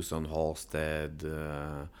Blues on Halstead,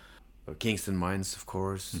 Kingston Mines, of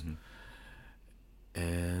course,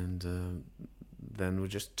 and then we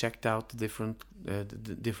just checked out the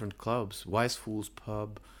different clubs. Wise Fools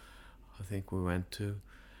Pub, I think we went to,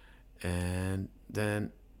 and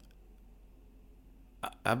then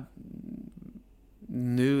I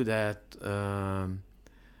knew that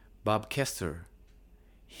Bob Kester,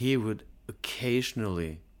 he would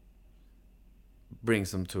occasionally bring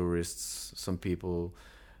some tourists, some people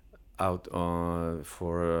out on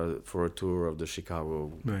for a tour of the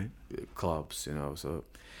Chicago clubs, you know.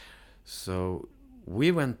 So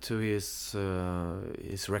we went to his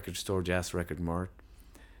record store, Jazz Record Mart,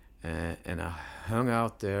 and I hung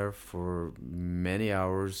out there for many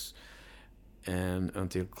hours, and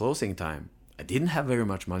until closing time. I didn't have very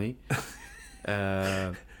much money.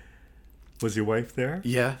 Was your wife there?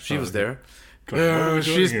 Yeah, she was there.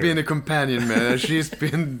 She's been a companion, man. she's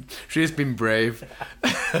been brave.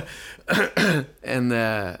 And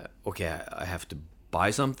okay, I have to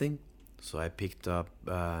buy something, so I picked up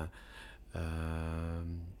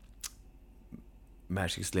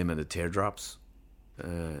Magic Slim and the Teardrops,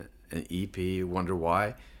 an EP. Wonder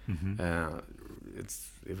Why.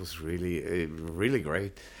 It was really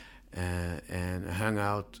great, and I hung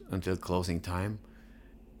out until closing time.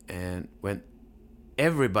 And when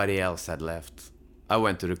everybody else had left, I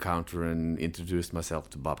went to the counter and introduced myself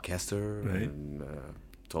to Bob Kester, and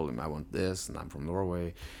told him I want this, and I'm from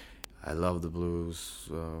Norway. I love the blues,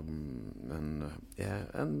 and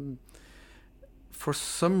for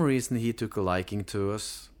some reason he took a liking to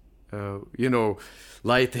us.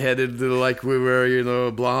 Light-headed like we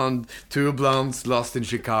were, blonde, two blondes lost in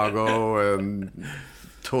Chicago and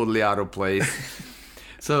totally out of place.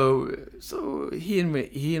 So he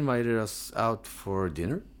invited us out for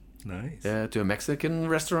dinner. Nice. To a Mexican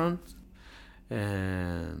restaurant,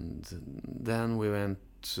 and then we went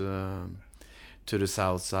to the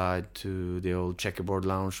south side to the old Checkerboard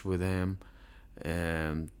Lounge with him,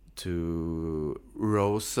 and to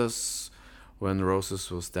Roses. When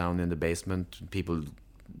Roses was down in the basement, people,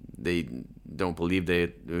 they don't believe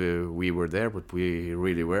we were there, but we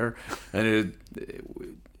really were, and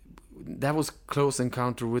that was close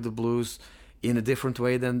encounter with the blues in a different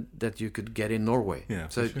way than that you could get in Norway. Yeah,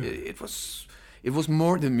 so sure. it was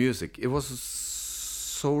more than music. It was a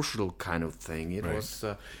social kind of thing. It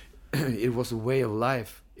was a way of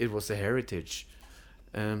life. It was a heritage,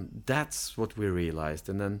 and that's what we realized.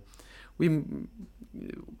 And then we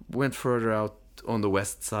went further out on the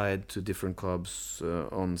west side to different clubs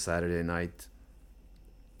on Saturday night,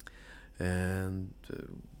 and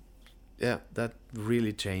that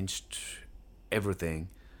really changed everything.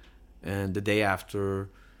 And the day after,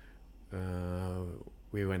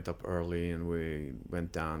 we went up early and we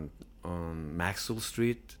went down on Maxwell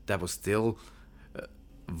Street. That was still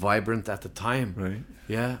vibrant at the time. Right.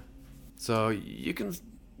 Yeah. So you can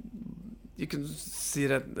see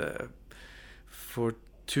that for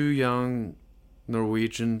two young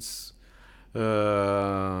Norwegians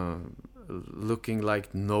looking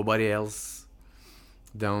like nobody else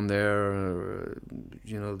down there,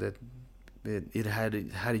 that it had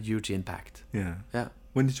a huge impact. Yeah. Yeah.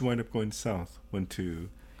 When did you wind up going south? Went to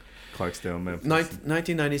Clarksdale, Memphis?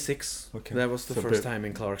 1996. Okay. That was the first time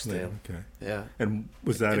in Clarksdale. Yeah, okay. Yeah. And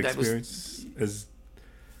was that experience as...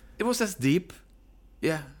 It was as deep.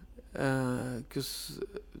 Yeah. Because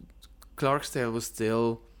Clarksdale was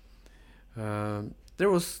still... there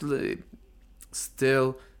was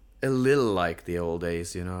still a little like the old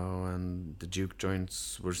days, and the juke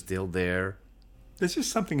joints were still there. There's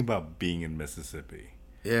just something about being in Mississippi.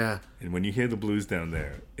 Yeah. And when you hear the blues down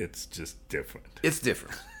there, it's just different. It's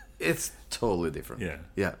different. It's totally different. Yeah.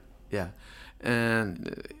 Yeah. Yeah.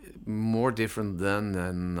 And more different then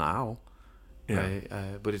than now. Yeah.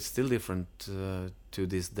 But it's still different to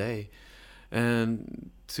this day.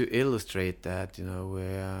 And to illustrate that,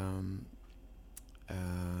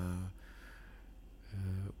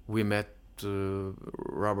 we met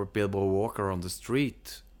Robert Bilbo Walker on the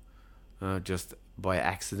street just by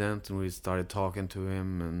accident, and we started talking to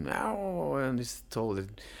him, and he told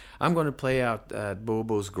it, I'm going to play out at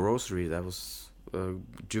Bobo's Grocery. That was a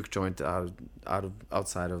juke joint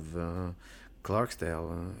outside of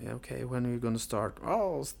Clarksdale. Okay, when are you going to start?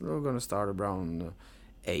 Oh, we're going to start around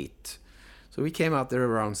 8. So we came out there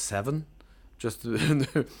around 7, just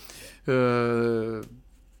to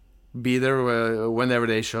be there whenever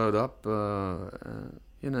they showed up.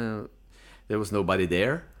 There was nobody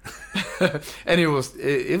there. And it was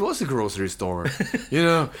a grocery store,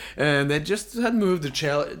 and they just had moved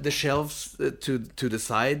the shelves to the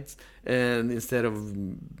sides, and instead of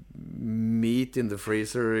meat in the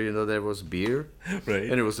freezer. You know, there was beer, Right.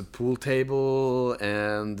 and there was a pool table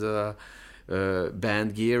and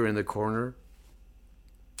band gear in the corner,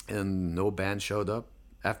 and no band showed up.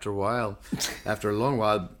 After a while, after a long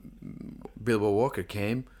while, Bilbo Walker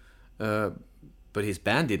came, but his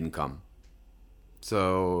band didn't come,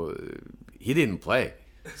 so he didn't play.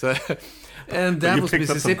 So, and that you was picked up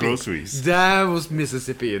some Mississippi. groceries. That was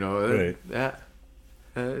Mississippi, you know. Right.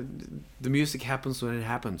 The music happens when it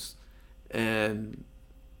happens, and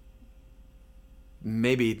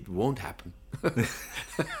maybe it won't happen.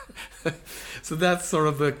 So that's sort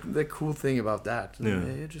of the cool thing about that. Yeah.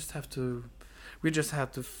 We just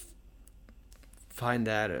have to find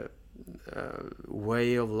that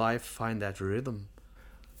way of life, find that rhythm.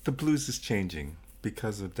 The blues is changing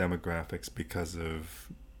because of demographics, because of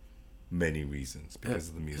many reasons, because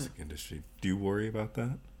of the music industry. Do you worry about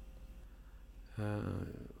that?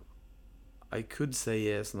 I could say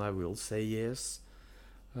yes, and I will say yes,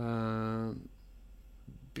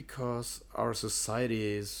 because our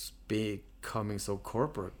society is becoming so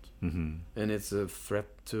corporate, Mm-hmm. and it's a threat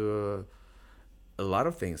to a lot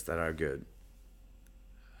of things that are good,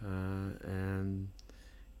 and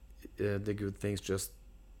the good things just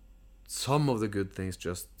some of the good things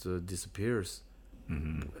just disappears,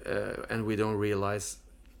 Mm-hmm. and we don't realize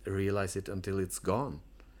it until it's gone,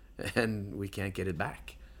 and we can't get it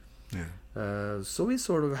back. Yeah. So we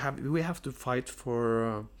sort of have to fight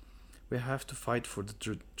for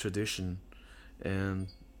the tradition and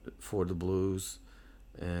for the blues,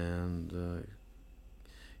 and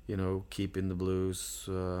keeping the blues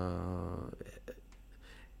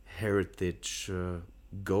heritage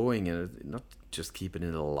going, and not just keeping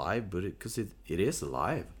it alive, but because it is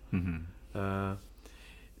alive. Mm-hmm.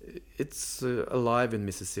 It's alive in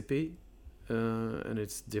Mississippi, and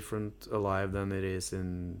it's different alive than it is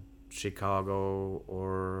in Chicago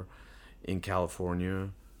or in California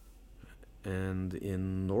and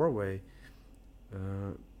in Norway.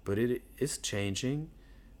 But it is changing,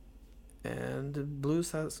 and the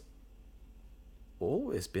blues has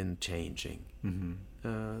always been changing.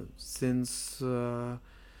 Mm-hmm. Since the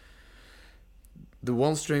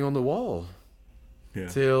One String on the Wall Yeah.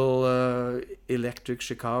 till Electric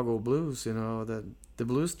Chicago Blues, the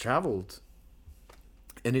blues traveled,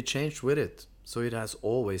 and it changed with it. So it has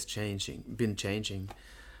always been changing,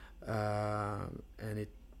 and it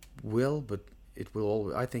will, but it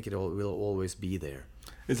will. I think it will always be there.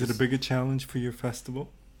 Is it a bigger challenge for your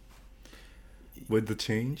festival with the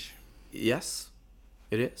change? Yes,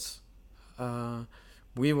 it is.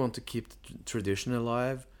 We want to keep the tradition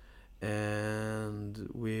alive, and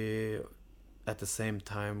we, at the same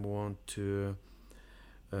time, want to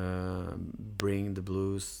bring the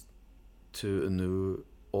blues to a new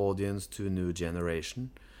audience, to a new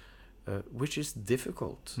generation, which is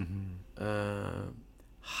difficult. Mm-hmm.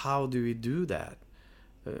 How do we do that?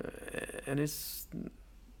 And it's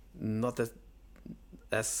not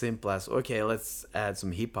as simple as, okay, let's add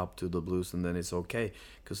some hip hop to the blues and then it's okay,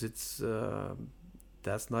 because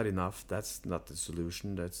that's not enough. That's not the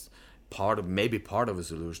solution. That's maybe part of a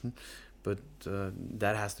solution, but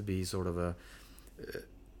that has to be sort of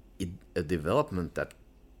a development that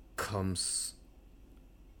comes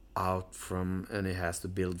out from, and it has to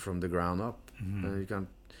build from the ground up. Mm-hmm. You can't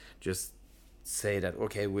just say that,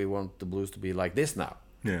 okay, we want the blues to be like this now.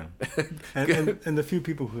 Yeah. and the few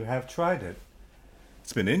people who have tried it,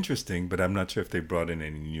 it's been interesting, but I'm not sure if they brought in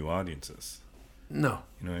any new audiences. No.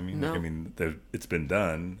 You know what I mean? No. It's been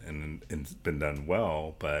done, and it's been done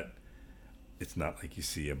well, but it's not like you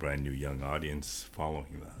see a brand new young audience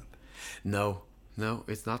following that. No,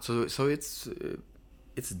 it's not. So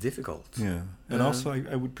it's difficult. Yeah. And also,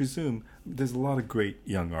 I would presume there's a lot of great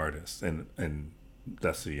young artists, and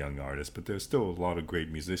that's a young artist, but there's still a lot of great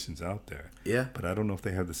musicians out there. Yeah. But I don't know if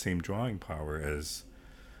they have the same drawing power as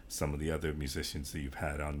some of the other musicians that you've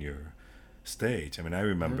had on your stage. I mean, I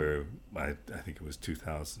remember, I think it was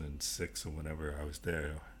 2006 or whenever I was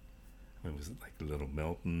there. I mean, was it like Little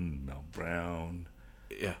Milton, Mel Brown?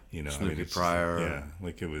 Yeah. Snoopy Pryor. Yeah,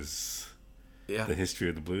 like it was Yeah. the history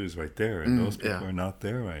of the blues right there, and those people are not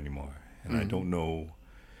there anymore. And I don't know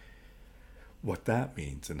what that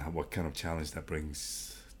means and what kind of challenge that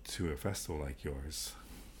brings to a festival like yours.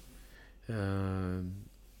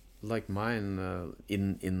 Like mine,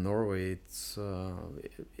 in Norway,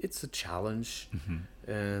 it's a challenge,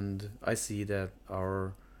 and I see that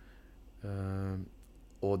our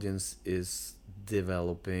audience is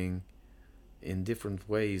developing in different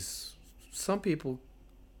ways. Some people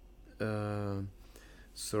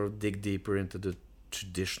sort of dig deeper into the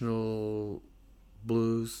traditional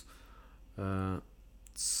blues.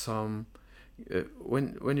 Some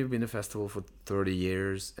when you've been a festival for 30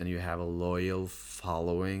 years and you have a loyal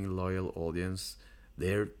following, loyal audience,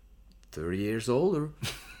 they're 30 years older.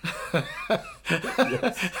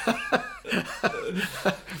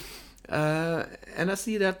 And I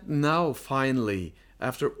see that now, finally,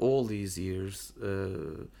 after all these years,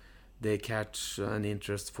 they catch an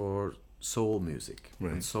interest for soul music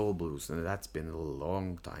and Right. soul blues, and that's been a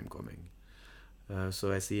long time coming.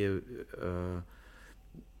 So I see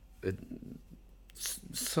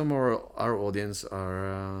some of our audience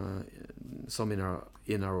are some in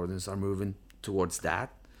our audience are moving towards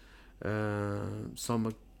that. Some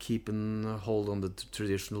are keeping a hold on the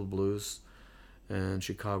traditional blues and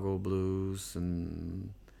Chicago blues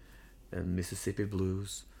and Mississippi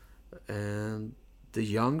blues, and the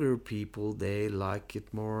younger people, they like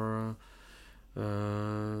it more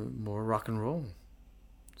rock and roll.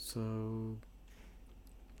 So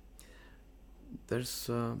there's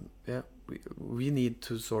we need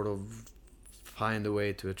to sort of find a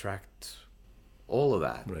way to attract all of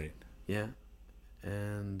that. Right. Yeah,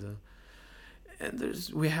 and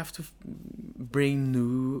we have to bring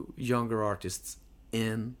new younger artists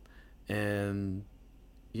in, and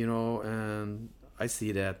and I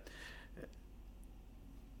see that,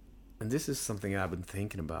 and this is something I've been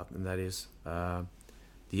thinking about, and that is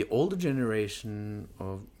the older generation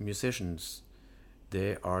of musicians.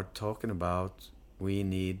 They are talking about we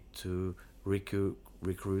need to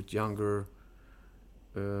recruit younger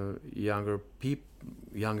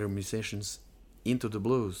musicians into the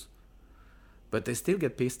blues, but they still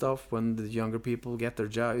get pissed off when the younger people get their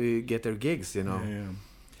gigs. Yeah.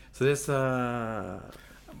 So there's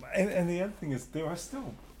And the other thing is, there are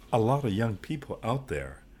still a lot of young people out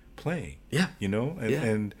there playing. Yeah.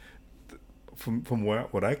 And from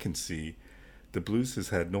what I can see, the blues has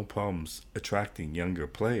had no problems attracting younger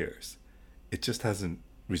players. It just hasn't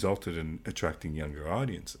resulted in attracting younger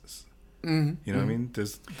audiences. Mm-hmm. You know what I mean?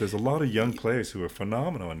 There's a lot of young players who are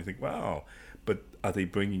phenomenal, and you think, wow, but are they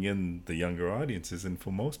bringing in the younger audiences? And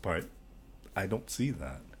for most part, I don't see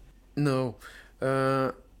that. No,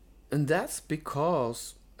 and that's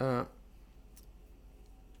because I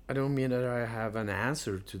don't mean that I have an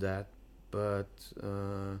answer to that, but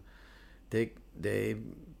they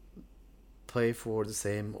play for the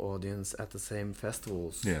same audience at the same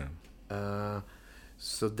festivals. Yeah.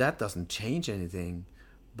 So that doesn't change anything,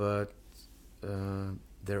 but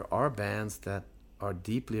there are bands that are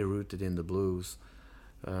deeply rooted in the blues,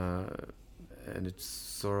 and it's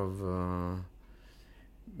sort of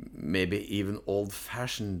maybe even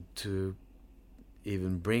old-fashioned to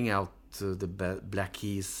even bring out the Black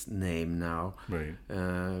Keys name now. Right.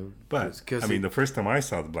 But I mean, the first time I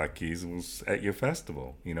saw the Black Keys was at your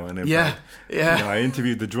festival, and in fact, I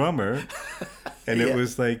interviewed the drummer, and it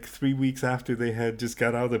was like 3 weeks after they had just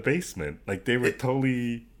got out of the basement. Like they were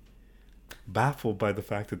totally baffled by the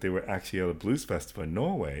fact that they were actually at a blues festival in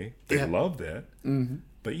Norway. They loved it. Mm-hmm.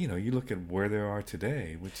 But you look at where they are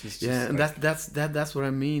today, which is just and that's what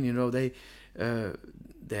I mean.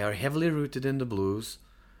 They are heavily rooted in the blues,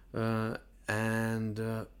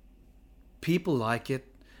 and people like it,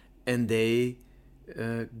 and they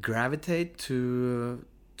gravitate to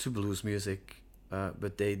blues music,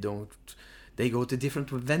 but they don't. They go to different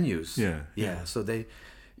venues. Yeah. So they,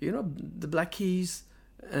 the Black Keys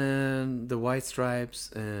and the White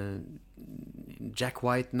Stripes and Jack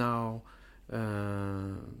White now.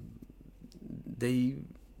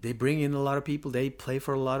 They bring in a lot of people. They play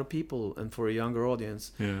for a lot of people and for a younger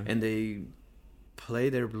audience. Yeah. And they play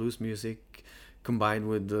their blues music combined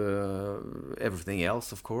with everything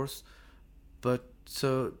else, of course. But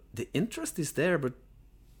so the interest is there, but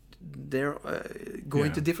they're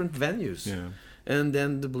going to different venues. Yeah. And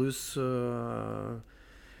then the blues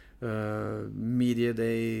media,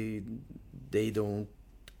 they don't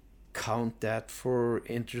count that for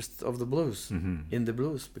interest of the blues in the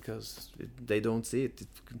blues, because they don't see it,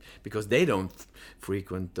 because they don't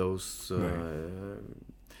frequent those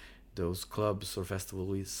clubs or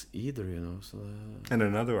festivals either, so and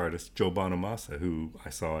another artist, Joe Bonamassa, who I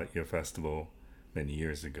saw at your festival many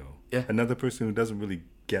years ago, another person who doesn't really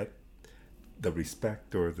get the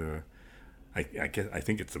respect or the I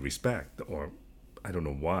think it's the respect, or I don't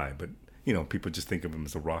know why, but people just think of him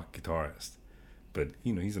as a rock guitarist. But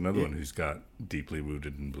he's another one who's got deeply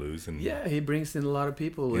rooted in blues, and he brings in a lot of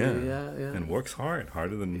people. And works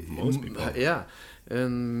harder than most people.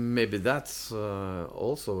 And maybe that's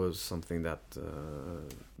also something that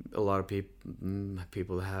a lot of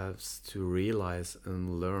people have to realize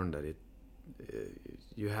and learn, that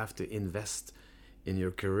you have to invest in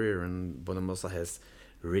your career, and Bonamassa has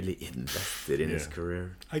really invested in his Yeah.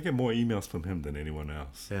 career. I get more emails from him than anyone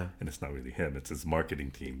else. Yeah. And it's not really him; it's his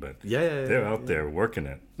marketing team. But Yeah, they're out yeah. there working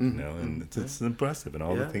it, Mhm, and mhm, it's impressive, and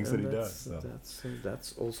all the things that and he does. So.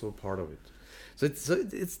 that's also part of it. So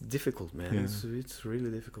it's difficult, man. Yeah. It's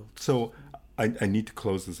really difficult. So I need to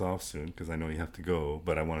close this off soon because I know you have to go.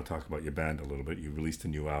 But I want to talk about your band a little bit. You released a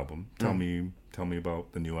new album. Tell me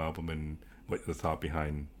about the new album and what the thought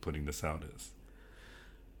behind putting this out is.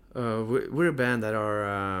 We're a band that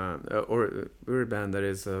we're a band that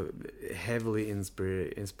is heavily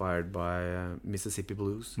inspired by Mississippi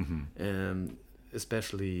blues, and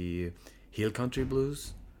especially hill country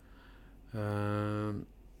blues.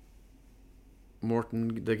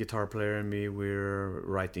 Morten, the guitar player, and me, we're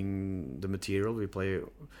writing the material. We play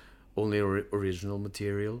only original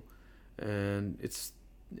material, and it's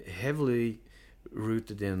heavily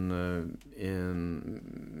rooted in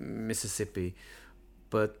Mississippi.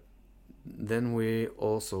 But then we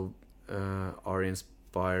also are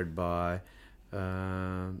inspired by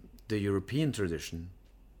the European tradition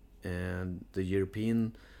and the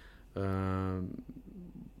European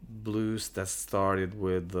blues that started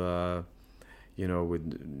with with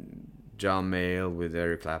John Mayall, with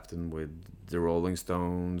Eric Clapton, with the Rolling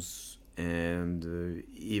Stones, and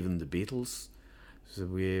even the Beatles. So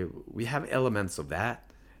we have elements of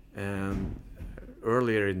that. And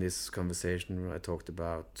earlier in this conversation, I talked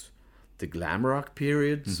about the glam rock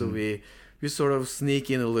period. So we sort of sneak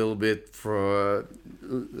in a little bit for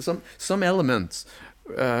some elements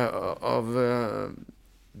of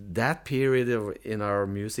that period in our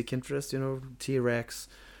music interest. T-Rex.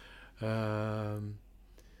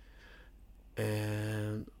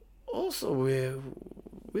 And also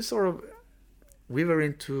we were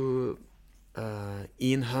into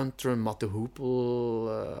Ian Hunter and Matti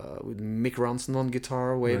Hoople with Mick Ronson on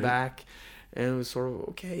guitar way back, and we sort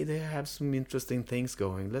of they have some interesting things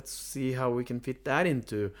going. Let's see how we can fit that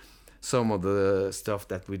into some of the stuff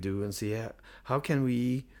that we do, and see how can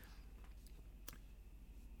we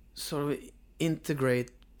sort of integrate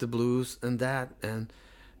the blues and that, and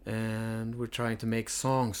we're trying to make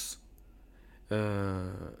songs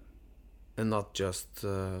and not just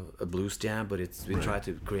a blues jam, but we try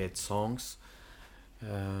to create songs,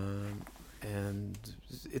 and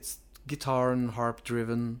it's guitar and harp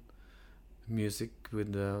driven music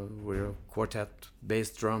with we're a quartet, bass,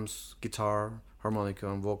 drums, guitar, harmonica,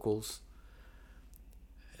 and vocals,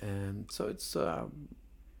 and so it's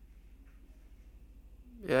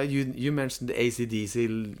you mentioned the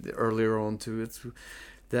AC/DC earlier on too. It's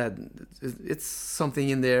something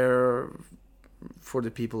in there for the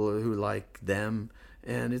people who like them,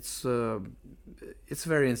 and it's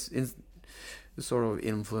very sort of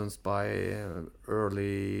influenced by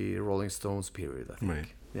early Rolling Stones period, I think. Right.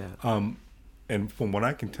 Yeah. And from what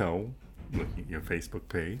I can tell, looking at your Facebook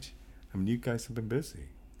page, I mean, you guys have been busy.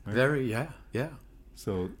 Right? Very, yeah.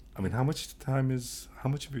 So, I mean, how much of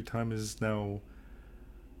your time is now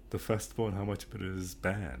the festival, and how much of it is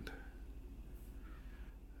band?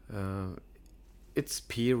 It's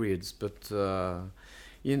periods, but my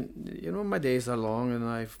days are long, and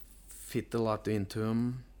I fit a lot into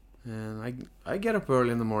them. And I get up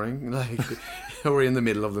early in the morning, like or in the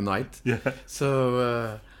middle of the night. Yeah.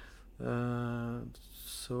 So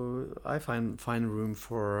I find room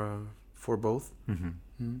for both.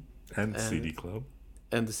 And CD Club.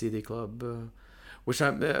 And the CD Club, which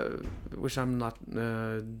I'm not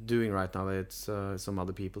doing right now. It's some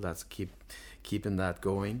other people that's keeping that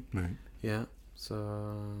going. Right. Yeah.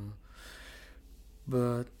 So,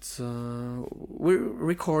 but we're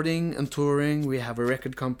recording and touring. We have a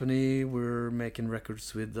record company. We're making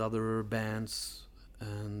records with other bands,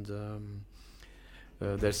 and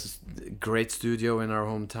there's a great studio in our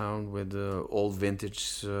hometown with old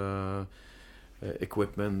vintage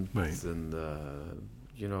equipment, right. And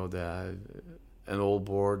an old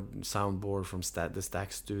soundboard from the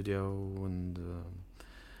Stax Studio, and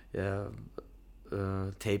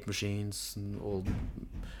tape machines and old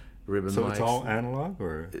ribbon So mics. it's all analog,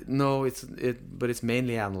 or No, but it's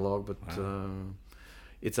mainly analog, but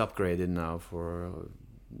it's upgraded now for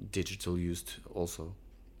digital use also,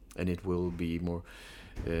 and it will be more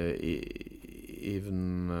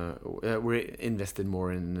even we're invested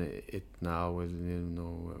more in it now,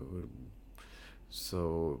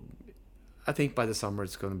 so I think by the summer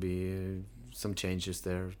it's going to be some changes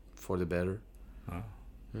there for the better.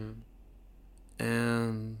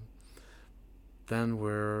 And then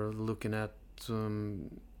we're looking at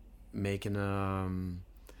making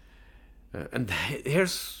and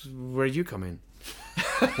here's where you come in.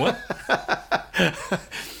 What?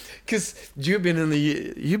 Because you've been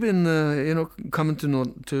coming to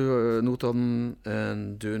Notodden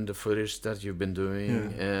and doing the footage that you've been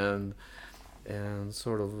doing, and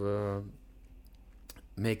sort of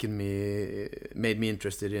made me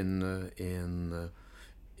interested in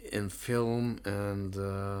film and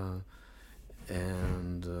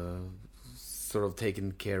sort of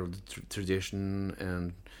taking care of the tradition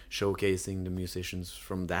and showcasing the musicians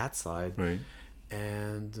from that side. Right.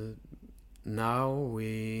 And now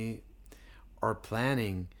we are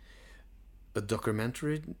planning a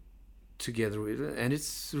documentary together with, and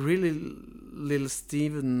it's really Little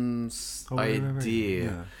Steven's idea.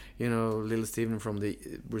 Right. Yeah. You know, Little Steven from the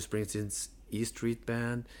Bruce Springsteen's E Street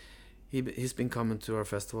Band. He's been coming to our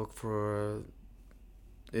festival for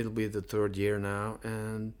it'll be the third year now,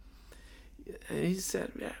 and he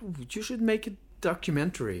said, "Yeah, you should make a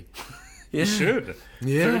documentary." You should.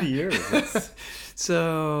 30 years.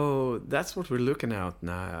 So that's what we're looking on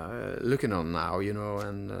now, you know,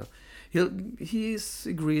 and he's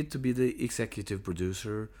agreed to be the executive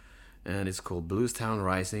producer, and it's called Bluestown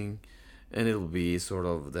Rising, and it'll be sort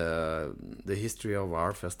of the history of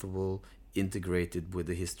our festival integrated with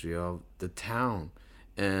the history of the town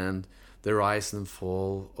and the rise and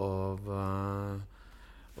fall of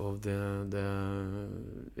the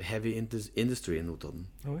heavy industry in Notodden.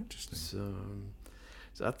 Oh, interesting.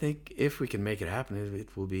 So I think if we can make it happen,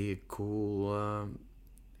 it will be a cool.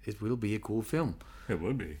 It will be a cool film. It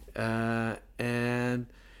would be. And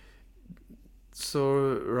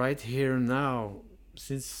so right here now,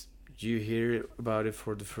 since you hear about it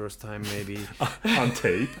for the first time, maybe on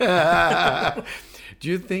tape. Do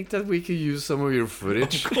you think that we could use some of your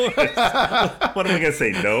footage? Of course. What am I gonna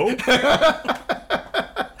say? No.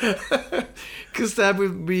 Because that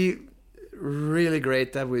would be really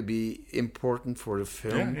great. That would be important for the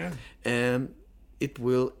film. Yeah. And it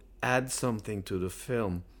will add something to the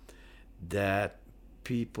film that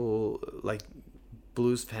people like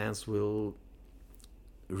blues fans will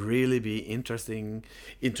really be interested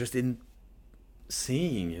in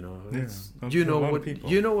seeing. You know, you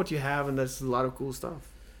know what you have, and that's a lot of cool stuff.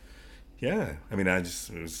 Yeah, I mean, it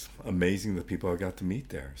was amazing the people I got to meet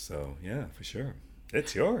there. So yeah, for sure.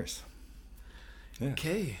 It's yours. Yeah.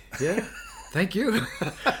 Okay. Yeah. Thank you.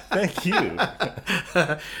 Thank you.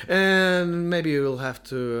 And maybe you'll have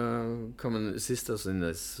to come and assist us in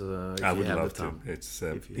this. I would love to. It's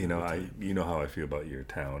you know how I feel about your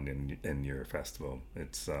town and your festival.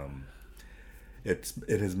 It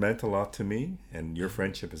has meant a lot to me, and your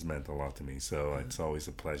friendship has meant a lot to me. So it's always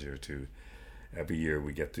a pleasure to. Every year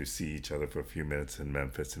we get to see each other for a few minutes in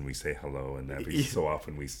Memphis, and we say hello, and every so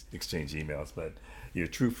often we exchange emails. But you're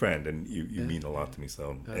a true friend, and you mean a lot to me.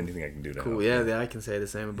 So anything I can do to help. Cool. Yeah, I can say the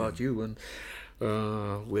same about you, and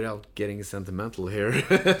without getting sentimental here.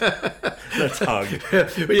 Let's hug.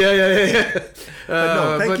 Yeah.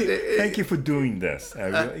 Thank you for doing this.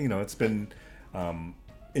 It's been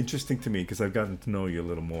interesting to me because I've gotten to know you a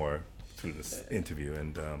little more through this interview,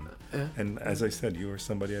 and as I said, you are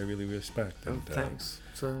somebody I really respect. And, thanks.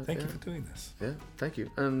 So, thank you for doing this. Yeah, thank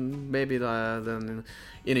you. And maybe then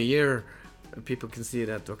in a year, people can see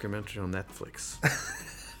that documentary on Netflix.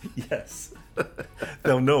 Yes,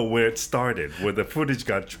 they'll know where it started, where the footage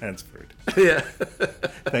got transferred. Yeah.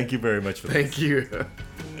 Thank you very much for this. Thank you.